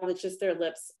child with just their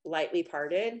lips lightly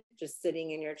parted, just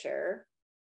sitting in your chair,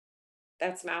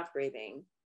 that's mouth breathing.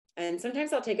 And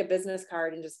sometimes I'll take a business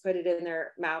card and just put it in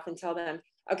their mouth and tell them,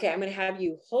 okay, I'm going to have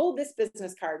you hold this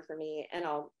business card for me, and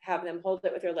I'll have them hold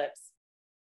it with their lips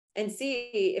and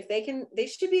see if they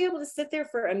should be able to sit there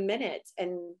for a minute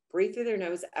and breathe through their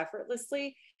nose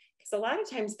effortlessly. Because a lot of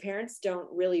times parents don't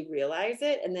really realize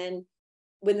it. And then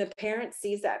when the parent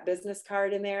sees that business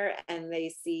card in there and they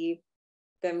see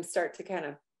them start to kind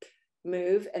of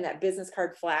move and that business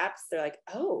card flaps, they're like,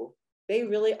 oh, they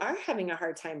really are having a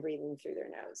hard time breathing through their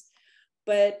nose.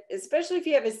 But especially if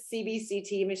you have a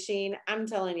CBCT machine, I'm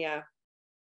telling you,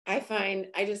 I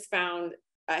just found,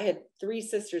 I had 3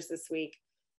 sisters this week,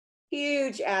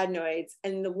 huge adenoids.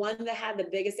 And the one that had the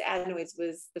biggest adenoids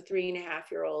was the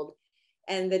 3.5-year-old.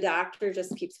 And the doctor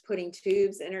just keeps putting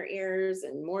tubes in her ears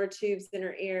and more tubes in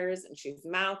her ears. And she's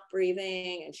mouth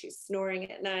breathing and she's snoring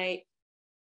at night.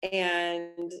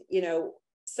 And,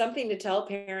 something to tell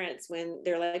parents when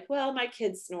they're like, well, my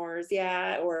kid snores.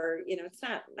 Yeah. Or, it's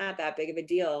not that big of a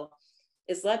deal,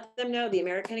 is let them know the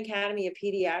American Academy of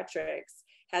Pediatrics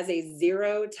has a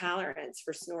 0 tolerance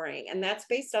for snoring. And that's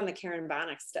based on the Karen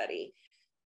Bonnick study.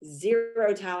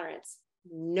 0 tolerance.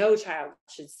 No child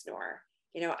should snore.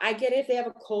 I get it if they have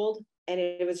a cold and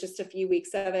it was just a few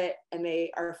weeks of it and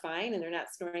they are fine and they're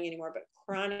not snoring anymore, but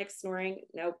chronic snoring,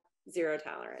 nope, 0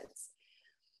 tolerance.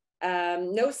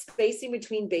 No spacing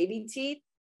between baby teeth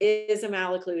is a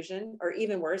malocclusion, or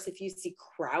even worse, if you see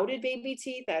crowded baby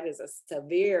teeth, that is a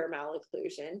severe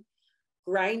malocclusion.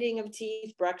 Grinding of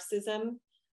teeth, bruxism,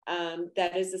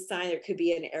 that is a sign there could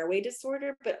be an airway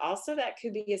disorder, but also that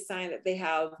could be a sign that they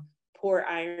have poor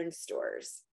iron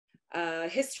stores.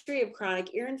 History of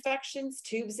chronic ear infections,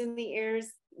 tubes in the ears.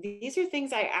 These are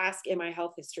things I ask in my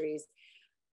health histories.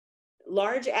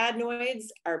 Large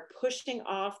adenoids are pushing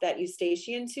off that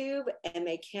eustachian tube and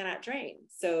they cannot drain.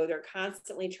 So they're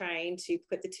constantly trying to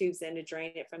put the tubes in to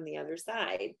drain it from the other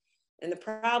side. And the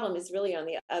problem is really on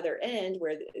the other end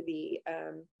where the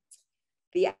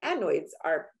adenoids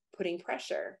are putting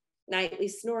pressure. Nightly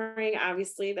snoring,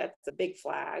 obviously, that's a big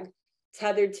flag.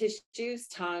 Tethered tissues,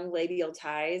 tongue, labial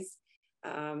ties,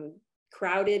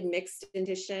 crowded mixed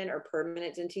dentition or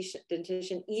permanent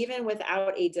dentition, even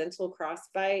without a dental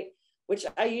crossbite, which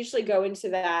I usually go into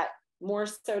that more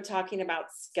so talking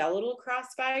about skeletal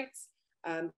crossbites,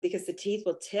 because the teeth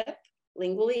will tip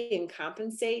lingually and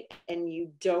compensate, and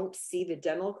you don't see the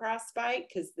dental crossbite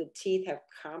because the teeth have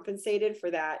compensated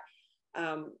for that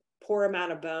poor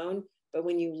amount of bone. But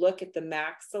when you look at the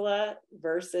maxilla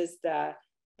versus the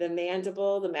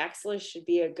mandible, the maxilla should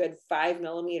be a good 5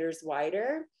 millimeters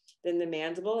wider than the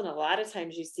mandible. And a lot of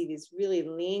times you see these really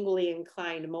lingually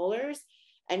inclined molars,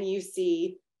 and you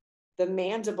see the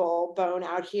mandible bone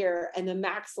out here and the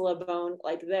maxilla bone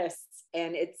like this,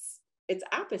 and it's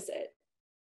opposite.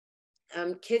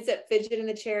 Kids that fidget in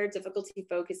the chair, difficulty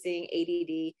focusing,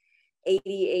 ADD,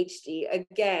 ADHD.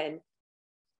 Again,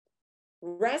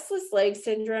 restless leg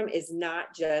syndrome is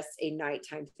not just a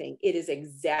nighttime thing. It is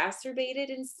exacerbated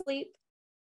in sleep,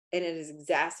 and it is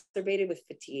exacerbated with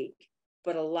fatigue.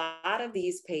 But a lot of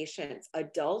these patients,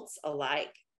 adults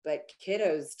alike, but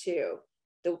kiddos too,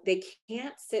 they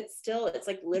can't sit still. It's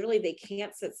like literally they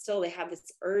can't sit still. They have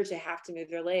this urge to have to move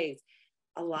their legs.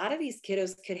 A lot of these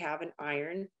kiddos could have an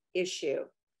iron issue.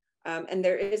 And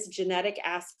there is genetic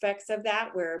aspects of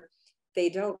that where they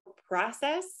don't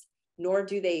process, nor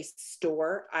do they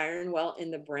store iron well in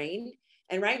the brain.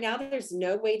 And right now there's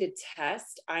no way to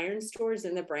test iron stores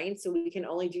in the brain. So we can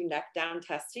only do neck down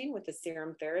testing with the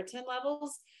serum ferritin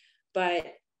levels.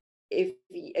 But if,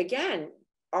 again,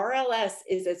 RLS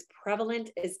is as prevalent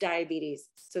as diabetes.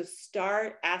 So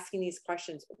start asking these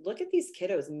questions. Look at these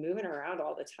kiddos moving around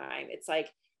all the time. It's like,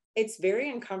 it's very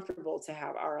uncomfortable to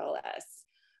have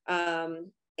RLS.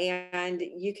 And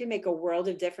you can make a world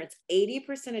of difference.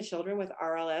 80% of children with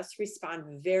RLS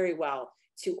respond very well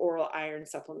to oral iron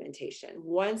supplementation.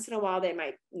 Once in a while, they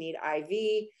might need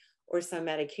IV or some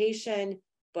medication,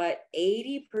 but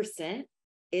 80%,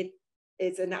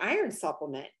 it's an iron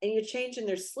supplement, and you're changing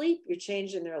their sleep, you're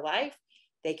changing their life.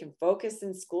 They can focus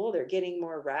in school, they're getting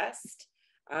more rest,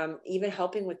 even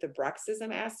helping with the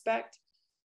bruxism aspect.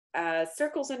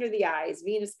 Circles under the eyes,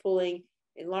 venous pooling,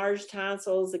 enlarged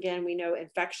tonsils. Again, we know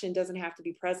infection doesn't have to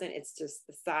be present. It's just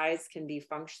the size can be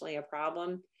functionally a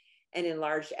problem. And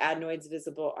enlarged adenoids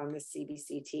visible on the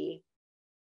CBCT.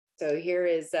 So here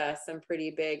is some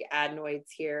pretty big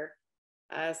adenoids here,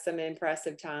 some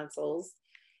impressive tonsils.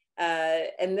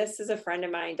 And this is a friend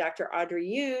of mine, Dr. Audrey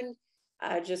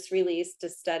Yoon, just released a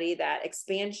study that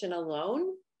expansion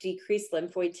alone decreased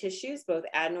lymphoid tissues, both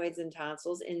adenoids and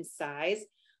tonsils, in size,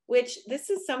 which this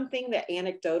is something that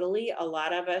anecdotally a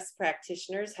lot of us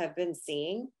practitioners have been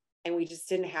seeing, and we just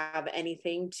didn't have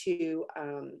anything to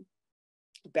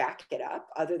back it up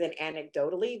other than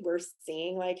anecdotally. We're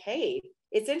seeing like, hey,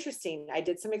 it's interesting. I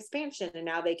did some expansion and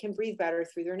now they can breathe better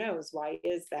through their nose. Why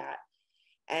is that?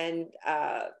 And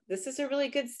this is a really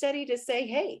good study to say,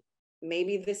 hey,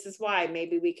 maybe this is why.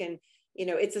 Maybe we can,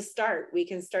 it's a start. We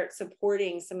can start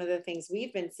supporting some of the things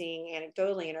we've been seeing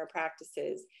anecdotally in our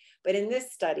practices. But in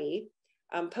this study,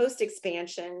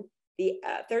 post-expansion, the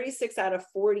 36 out of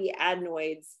 40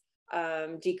 adenoids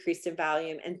decreased in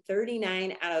volume, and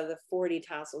 39 out of the 40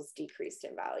 tonsils decreased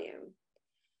in volume.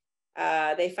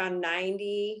 They found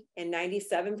 90 and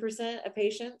 97% of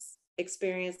patients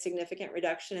experienced significant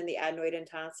reduction in the adenoid and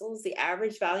tonsils. The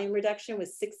average volume reduction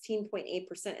was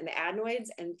 16.8% in the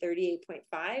adenoids and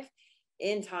 38.5%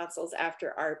 in tonsils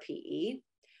after RPE.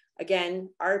 Again,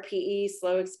 RPE,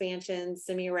 slow expansion,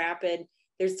 semi-rapid,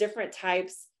 there's different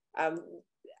types.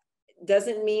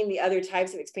 Doesn't mean the other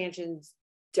types of expansions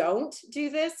don't do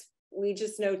this. We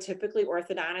just know typically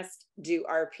orthodontists do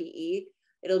RPE.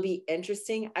 It'll be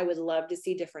interesting. I would love to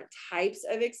see different types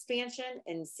of expansion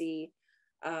and see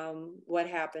what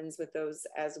happens with those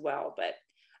as well. But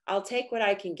I'll take what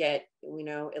I can get,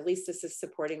 at least this is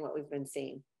supporting what we've been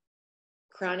seeing.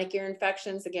 Chronic ear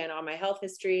infections, again, on my health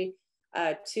history,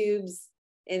 tubes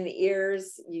in the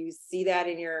ears, you see that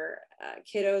in your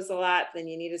kiddos a lot, then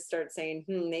you need to start saying,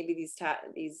 maybe these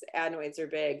adenoids are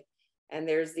big. And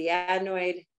there's the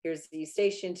adenoid, here's the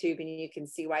eustachian tube, and you can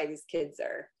see why these kids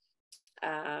are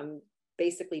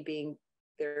basically being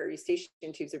their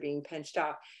eustachian tubes are being pinched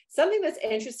off. Something that's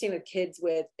interesting with kids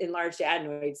with enlarged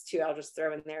adenoids too, I'll just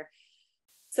throw in there.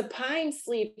 Supine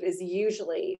sleep is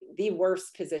usually the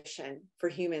worst position for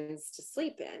humans to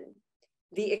sleep in.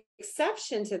 The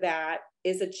exception to that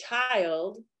is a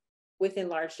child with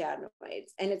enlarged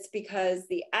adenoids. And it's because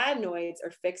the adenoids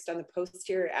are fixed on the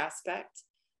posterior aspect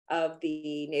of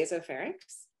the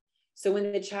nasopharynx. So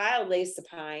when the child lays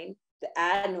supine, the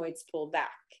adenoids pull back,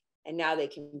 and now they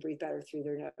can breathe better through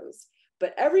their nose.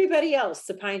 But everybody else,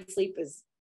 supine sleep is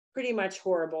pretty much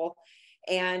horrible.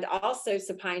 And also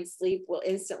supine sleep will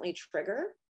instantly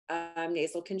trigger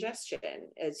nasal congestion.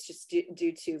 It's just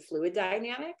due to fluid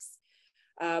dynamics.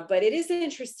 But it is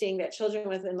interesting that children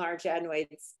with enlarged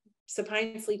adenoids,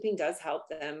 supine sleeping does help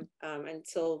them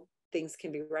until things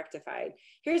can be rectified.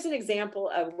 Here's an example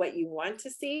of what you want to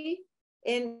see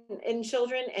in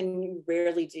children, and you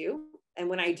rarely do. And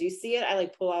when I do see it, I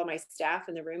like pull all my staff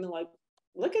in the room and like,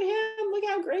 look at him, look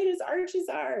how great his arches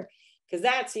are. Because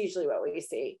that's usually what we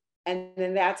see. And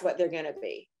then that's what they're gonna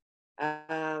be.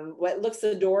 What looks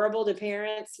adorable to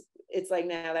parents, it's like,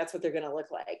 no, that's what they're gonna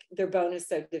look like. Their bone is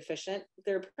so deficient.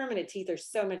 Their permanent teeth are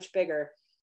so much bigger.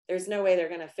 There's no way they're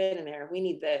gonna fit in there. We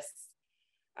need this.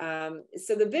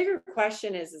 So the bigger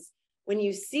question is when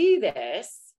you see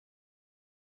this,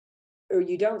 or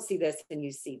you don't see this and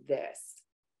you see this,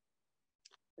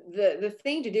 the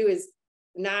thing to do is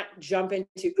not jump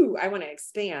into, ooh, I want to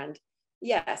expand.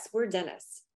 Yes, we're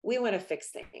dentists. We want to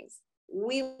fix things.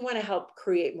 We want to help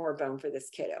create more bone for this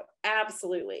kiddo.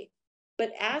 Absolutely.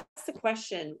 But ask the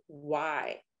question,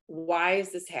 why? Why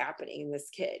is this happening in this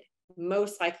kid?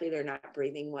 Most likely they're not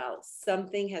breathing well.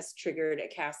 Something has triggered a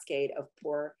cascade of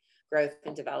poor growth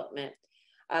and development.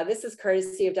 This is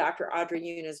courtesy of Dr. Audrey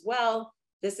Yoon as well.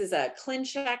 This is a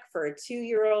ClinCheck for a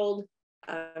 2-year-old.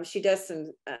 She does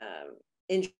some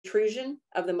intrusion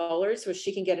of the molars where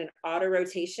she can get an auto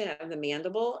rotation of the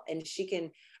mandible, and she can,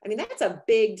 I mean, that's a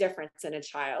big difference in a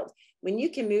child. When you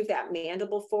can move that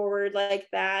mandible forward like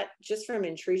that, just from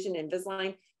intrusion and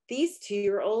Invisalign, these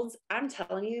 2-year-olds, I'm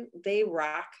telling you, they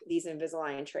rock these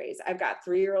Invisalign trays. I've got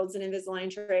 3-year-olds in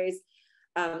Invisalign trays,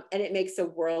 and it makes a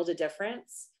world of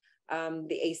difference.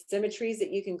 The asymmetries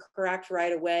that you can correct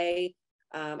right away.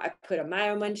 I put a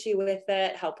myomunchie with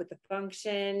it, help with the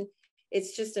function.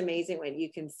 It's just amazing what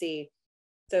you can see.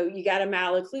 So you got a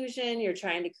malocclusion, you're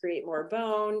trying to create more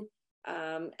bone,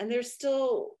 and they're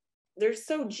so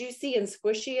juicy and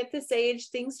squishy at this age.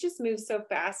 Things just move so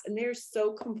fast, and they're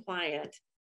so compliant.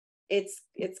 It's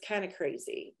kind of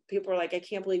crazy. People are like, I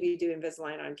can't believe you do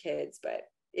Invisalign on kids, but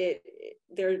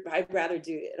I'd rather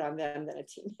do it on them than a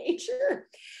teenager.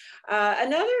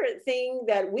 Another thing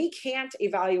that we can't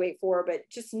evaluate for, but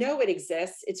just know it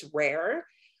exists, it's rare.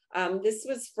 This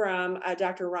was from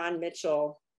Dr. Ron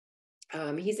Mitchell.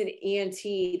 He's an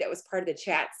ENT that was part of the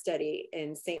CHAT study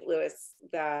in St. Louis.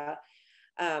 It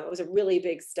was a really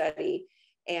big study,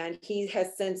 and he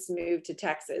has since moved to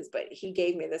Texas, but he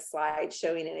gave me this slide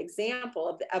showing an example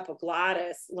of the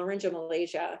epiglottis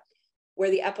laryngomalacia,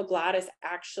 where the epiglottis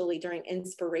actually during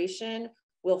inspiration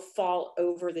will fall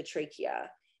over the trachea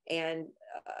and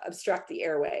obstruct the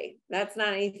airway. That's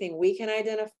not anything we can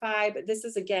identify, but this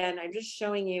is, again, I'm just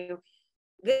showing you,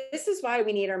 this is why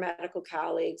we need our medical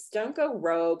colleagues. Don't go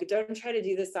rogue. Don't try to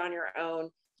do this on your own.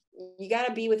 You got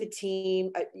to be with a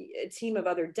team of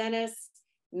other dentists,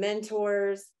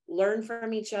 mentors, learn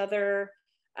from each other,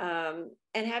 and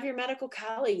have your medical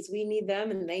colleagues. We need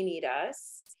them and they need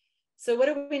us. So what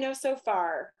do we know so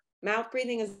far? Mouth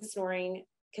breathing and snoring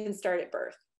can start at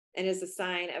birth and is a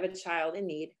sign of a child in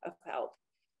need of help.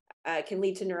 It can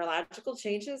lead to neurological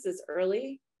changes as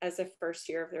early as the first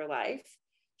year of their life.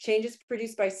 Changes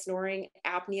produced by snoring,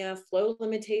 apnea, flow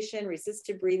limitation,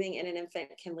 resisted breathing in an infant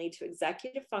can lead to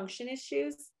executive function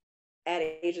issues at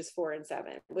ages 4 and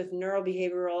 7 with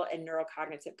neurobehavioral and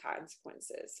neurocognitive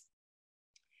consequences.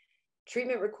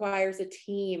 Treatment requires a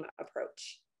team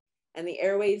approach. And the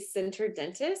airway-centered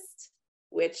dentist,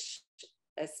 which,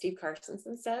 as Steve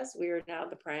Carstensen says, we are now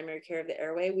the primary care of the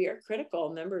airway. We are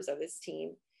critical members of this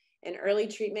team. And early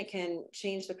treatment can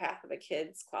change the path of a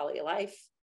kid's quality of life.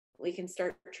 We can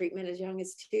start treatment as young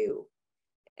as 2.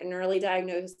 And early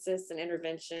diagnosis and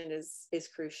intervention is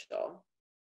crucial.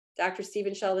 Dr.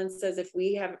 Stephen Sheldon says if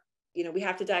we have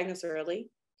to diagnose early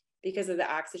because of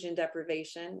the oxygen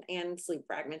deprivation and sleep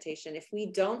fragmentation. If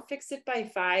we don't fix it by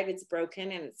 5, it's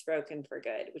broken, and it's broken for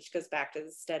good, which goes back to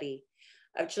the study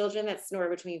of children that snore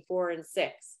between 4 and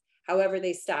 6. However,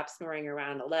 they stop snoring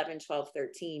around 11, 12,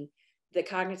 13. The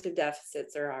cognitive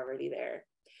deficits are already there.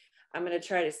 I'm going to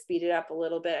try to speed it up a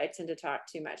little bit. I tend to talk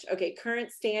too much. Okay,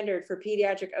 current standard for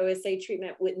pediatric OSA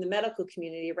treatment within the medical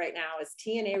community right now is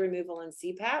TNA removal and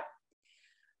CPAP.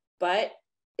 But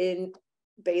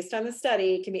based on the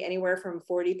study, it can be anywhere from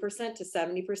 40% to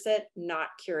 70% not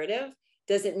curative.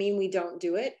 Does it mean we don't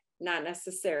do it? Not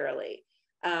necessarily.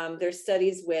 There's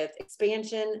studies with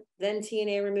expansion, then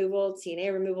TNA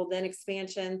removal, then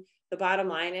expansion. The bottom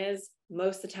line is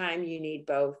most of the time you need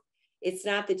both. It's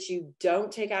not that you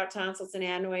don't take out tonsils and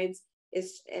adenoids.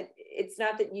 It's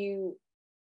not that you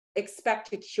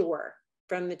expect a cure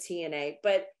from the TNA,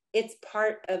 but it's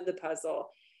part of the puzzle.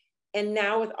 And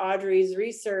now with Audrey's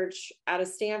research out of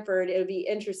Stanford, it'll be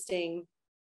interesting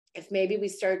if maybe we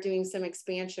start doing some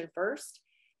expansion first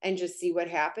and just see what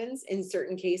happens in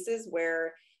certain cases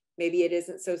where maybe it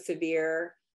isn't so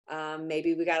severe.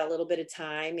 Maybe we got a little bit of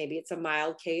time. Maybe it's a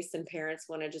mild case and parents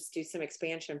want to just do some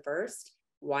expansion first.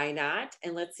 Why not?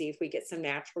 And let's see if we get some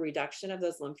natural reduction of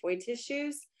those lymphoid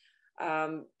tissues.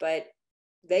 But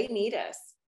they need us,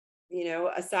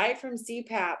 aside from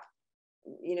CPAP,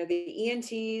 the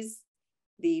ENTs,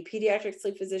 the pediatric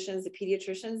sleep physicians, the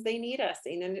pediatricians, they need us.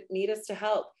 They need us to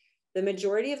help. The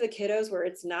majority of the kiddos where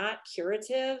it's not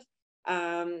curative,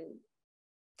 3D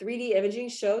imaging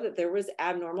showed that there was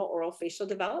abnormal oral facial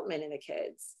development in the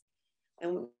kids.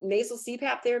 And nasal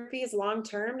CPAP therapy is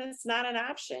long-term, and it's not an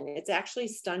option. It's actually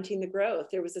stunting the growth.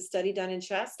 There was a study done in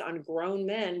chest on grown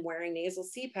men wearing nasal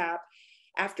CPAP.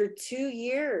 After 2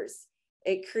 years,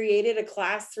 it created a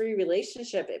class 3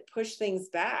 relationship. It pushed things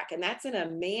back, and that's in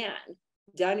a man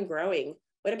done growing.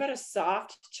 What about a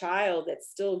soft child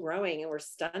that's still growing and we're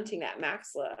stunting that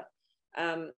maxilla?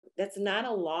 That's not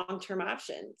a long-term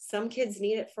option. Some kids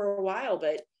need it for a while,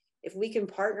 but if we can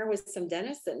partner with some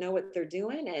dentists that know what they're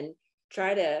doing and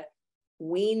try to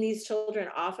wean these children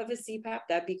off of a CPAP,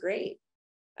 that'd be great.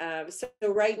 So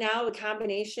right now, the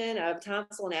combination of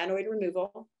tonsil and adenoid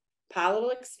removal,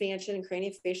 palatal expansion and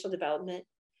craniofacial development,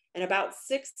 and about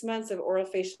 6 months of oral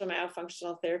facial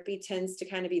myofunctional therapy tends to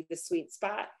kind of be the sweet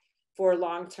spot for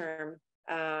long-term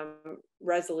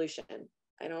resolution.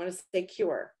 I don't want to say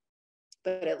cure,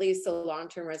 but at least a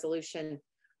long-term resolution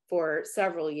for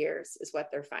several years is what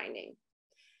they're finding.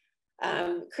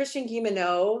 Christian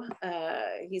Guilleminault,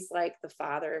 he's like the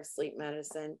father of sleep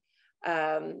medicine.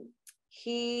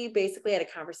 He basically had a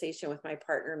conversation with my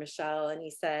partner, Michelle, and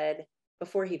he said,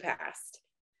 before he passed,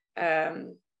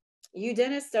 you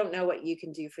dentists don't know what you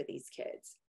can do for these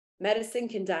kids. Medicine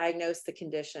can diagnose the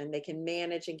condition. They can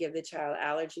manage and give the child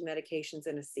allergy medications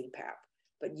and a CPAP,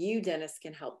 but you dentists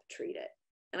can help treat it.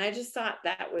 And I just thought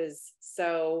that was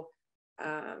so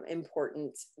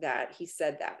important that he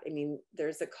said that. I mean,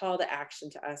 there's a call to action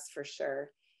to us for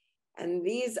sure. And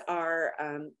these are,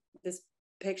 this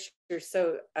picture is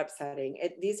so upsetting.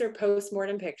 These are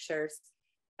post-mortem pictures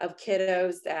of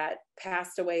kiddos that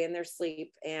passed away in their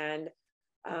sleep. And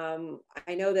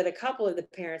I know that a couple of the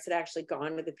parents had actually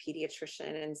gone to the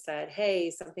pediatrician and said,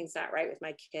 hey, something's not right with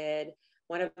my kid.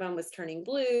 One of them was turning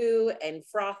blue and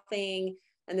frothing.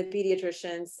 And the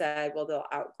pediatrician said, well, they'll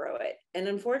outgrow it. And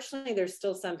unfortunately, there's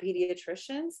still some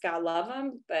pediatricians, God love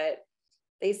them, but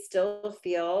they still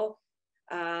feel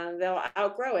they'll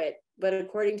outgrow it. But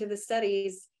according to the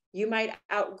studies, you might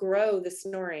outgrow the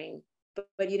snoring,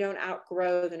 but you don't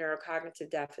outgrow the neurocognitive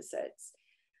deficits.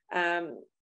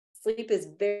 Sleep is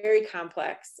very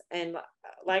complex. And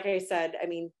like I said, I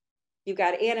mean, you've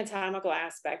got anatomical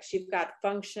aspects, you've got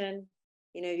function,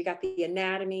 you've got the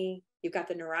anatomy, you've got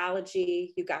the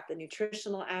neurology, you've got the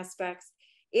nutritional aspects.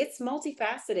 It's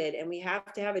multifaceted, and we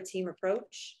have to have a team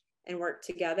approach and work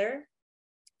together,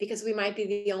 because we might be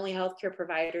the only healthcare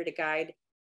provider to guide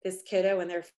this kiddo and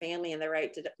their family in the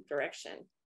right direction,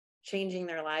 changing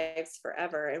their lives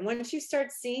forever. And once you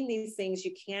start seeing these things,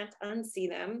 you can't unsee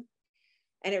them.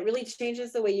 And it really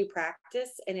changes the way you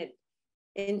practice, and it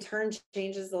in turn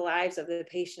changes the lives of the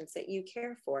patients that you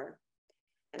care for.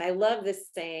 And I love this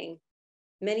saying,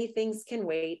 many things can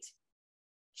wait,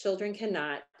 children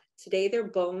cannot. Today, their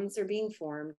bones are being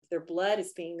formed, their blood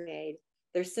is being made,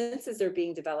 their senses are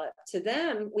being developed. To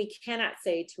them, we cannot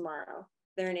say tomorrow.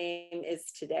 Their name is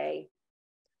today.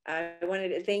 I wanted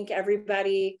to thank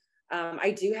everybody.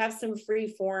 I do have some free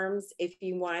forms if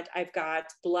you want. I've got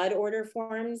blood order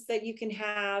forms that you can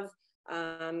have,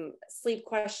 sleep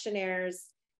questionnaires,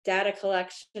 data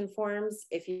collection forms.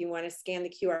 If you want to scan the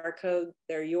QR code,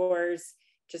 they're yours.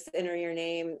 Just enter your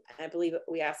name. I believe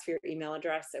we ask for your email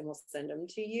address and we'll send them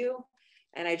to you.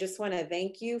 And I just want to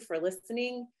thank you for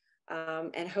listening.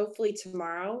 And hopefully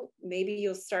tomorrow, maybe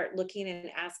you'll start looking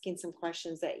and asking some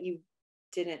questions that you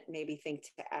didn't maybe think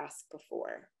to ask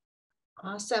before.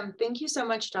 Awesome. Thank you so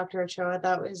much, Dr. Ochoa.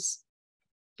 That was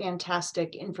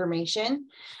fantastic information.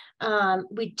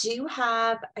 We do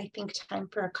have, I think, time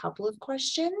for a couple of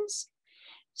questions.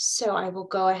 So I will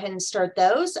go ahead and start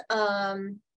those.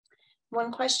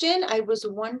 One question, I was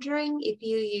wondering if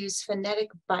you use phonetic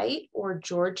bite or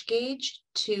George gauge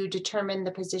to determine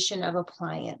the position of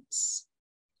appliance.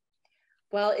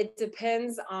 Well, it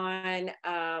depends on,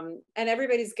 and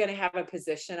everybody's going to have a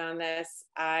position on this.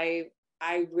 I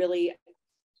kind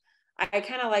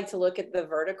of like to look at the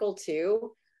vertical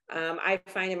too. I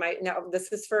find now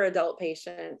this is for adult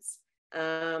patients.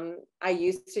 I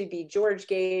used to be George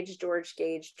gauge, George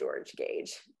gauge, George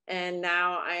gauge. And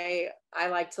now I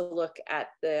like to look at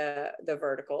the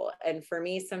vertical. And for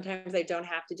me, sometimes I don't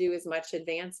have to do as much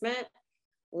advancement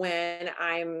when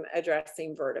I'm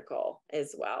addressing vertical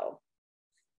as well.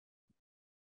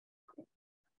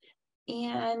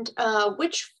 And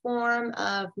which form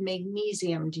of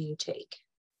magnesium do you take?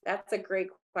 That's a great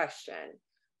question.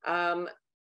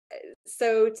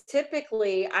 So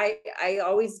typically I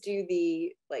always do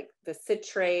the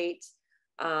citrate,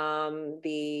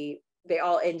 they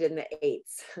all end in the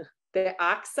 8s. The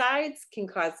oxides can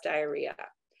cause diarrhea.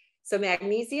 So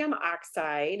magnesium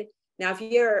oxide. Now, if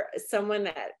you're someone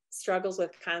that struggles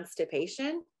with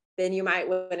constipation, then you might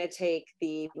want to take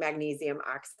the magnesium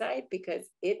oxide because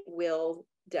it will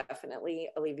definitely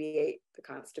alleviate the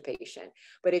constipation.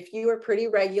 But if you are pretty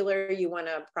regular, you want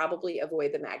to probably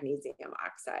avoid the magnesium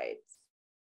oxides.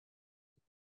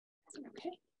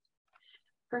 Okay,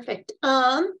 perfect.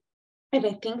 And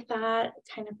I think that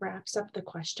kind of wraps up the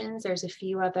questions. There's a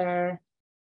few other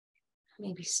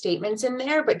maybe statements in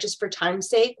there, but just for time's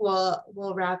sake,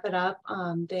 we'll wrap it up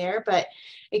there. But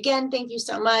again, thank you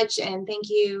so much. And thank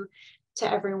you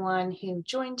to everyone who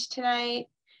joined tonight.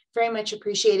 Very much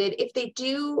appreciated. If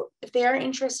they are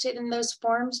interested in those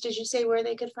forms, did you say where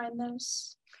they could find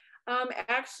those?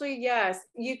 Actually, yes.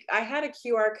 I had a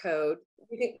QR code.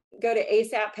 You can go to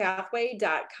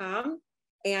asappathway.com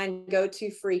and go to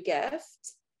free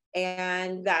gift.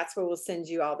 And that's where we'll send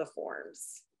you all the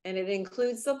forms. And it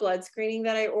includes the blood screening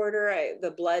that I order,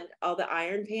 all the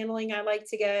iron paneling I like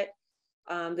to get,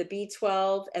 the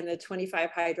B12 and the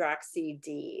 25-hydroxy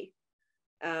D.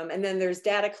 And then there's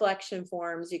data collection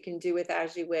forms you can do with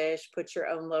as you wish, put your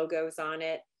own logos on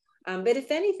it. But if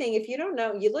anything, if you don't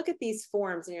know, you look at these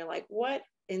forms and you're like, what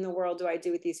in the world do I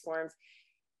do with these forms?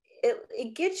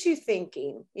 It gets you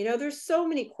thinking. You know, there's so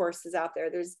many courses out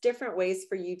there. There's different ways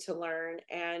for you to learn.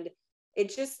 And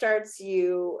it just starts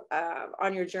you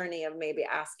on your journey of maybe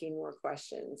asking more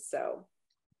questions. So.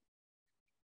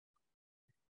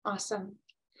 Awesome.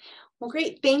 Well,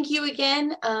 great. Thank you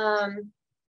again.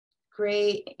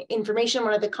 Great information.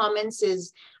 One of the comments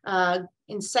is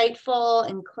insightful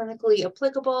and clinically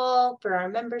applicable for our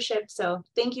membership. So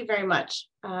thank you very much.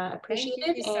 Appreciate it.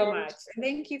 Thank you so much. And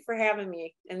thank you for having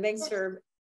me. And thanks for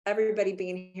everybody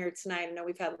being here tonight. I know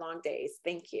we've had long days.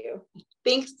 Thank you.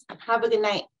 Thanks. Have a good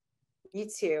night. You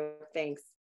too. Thanks.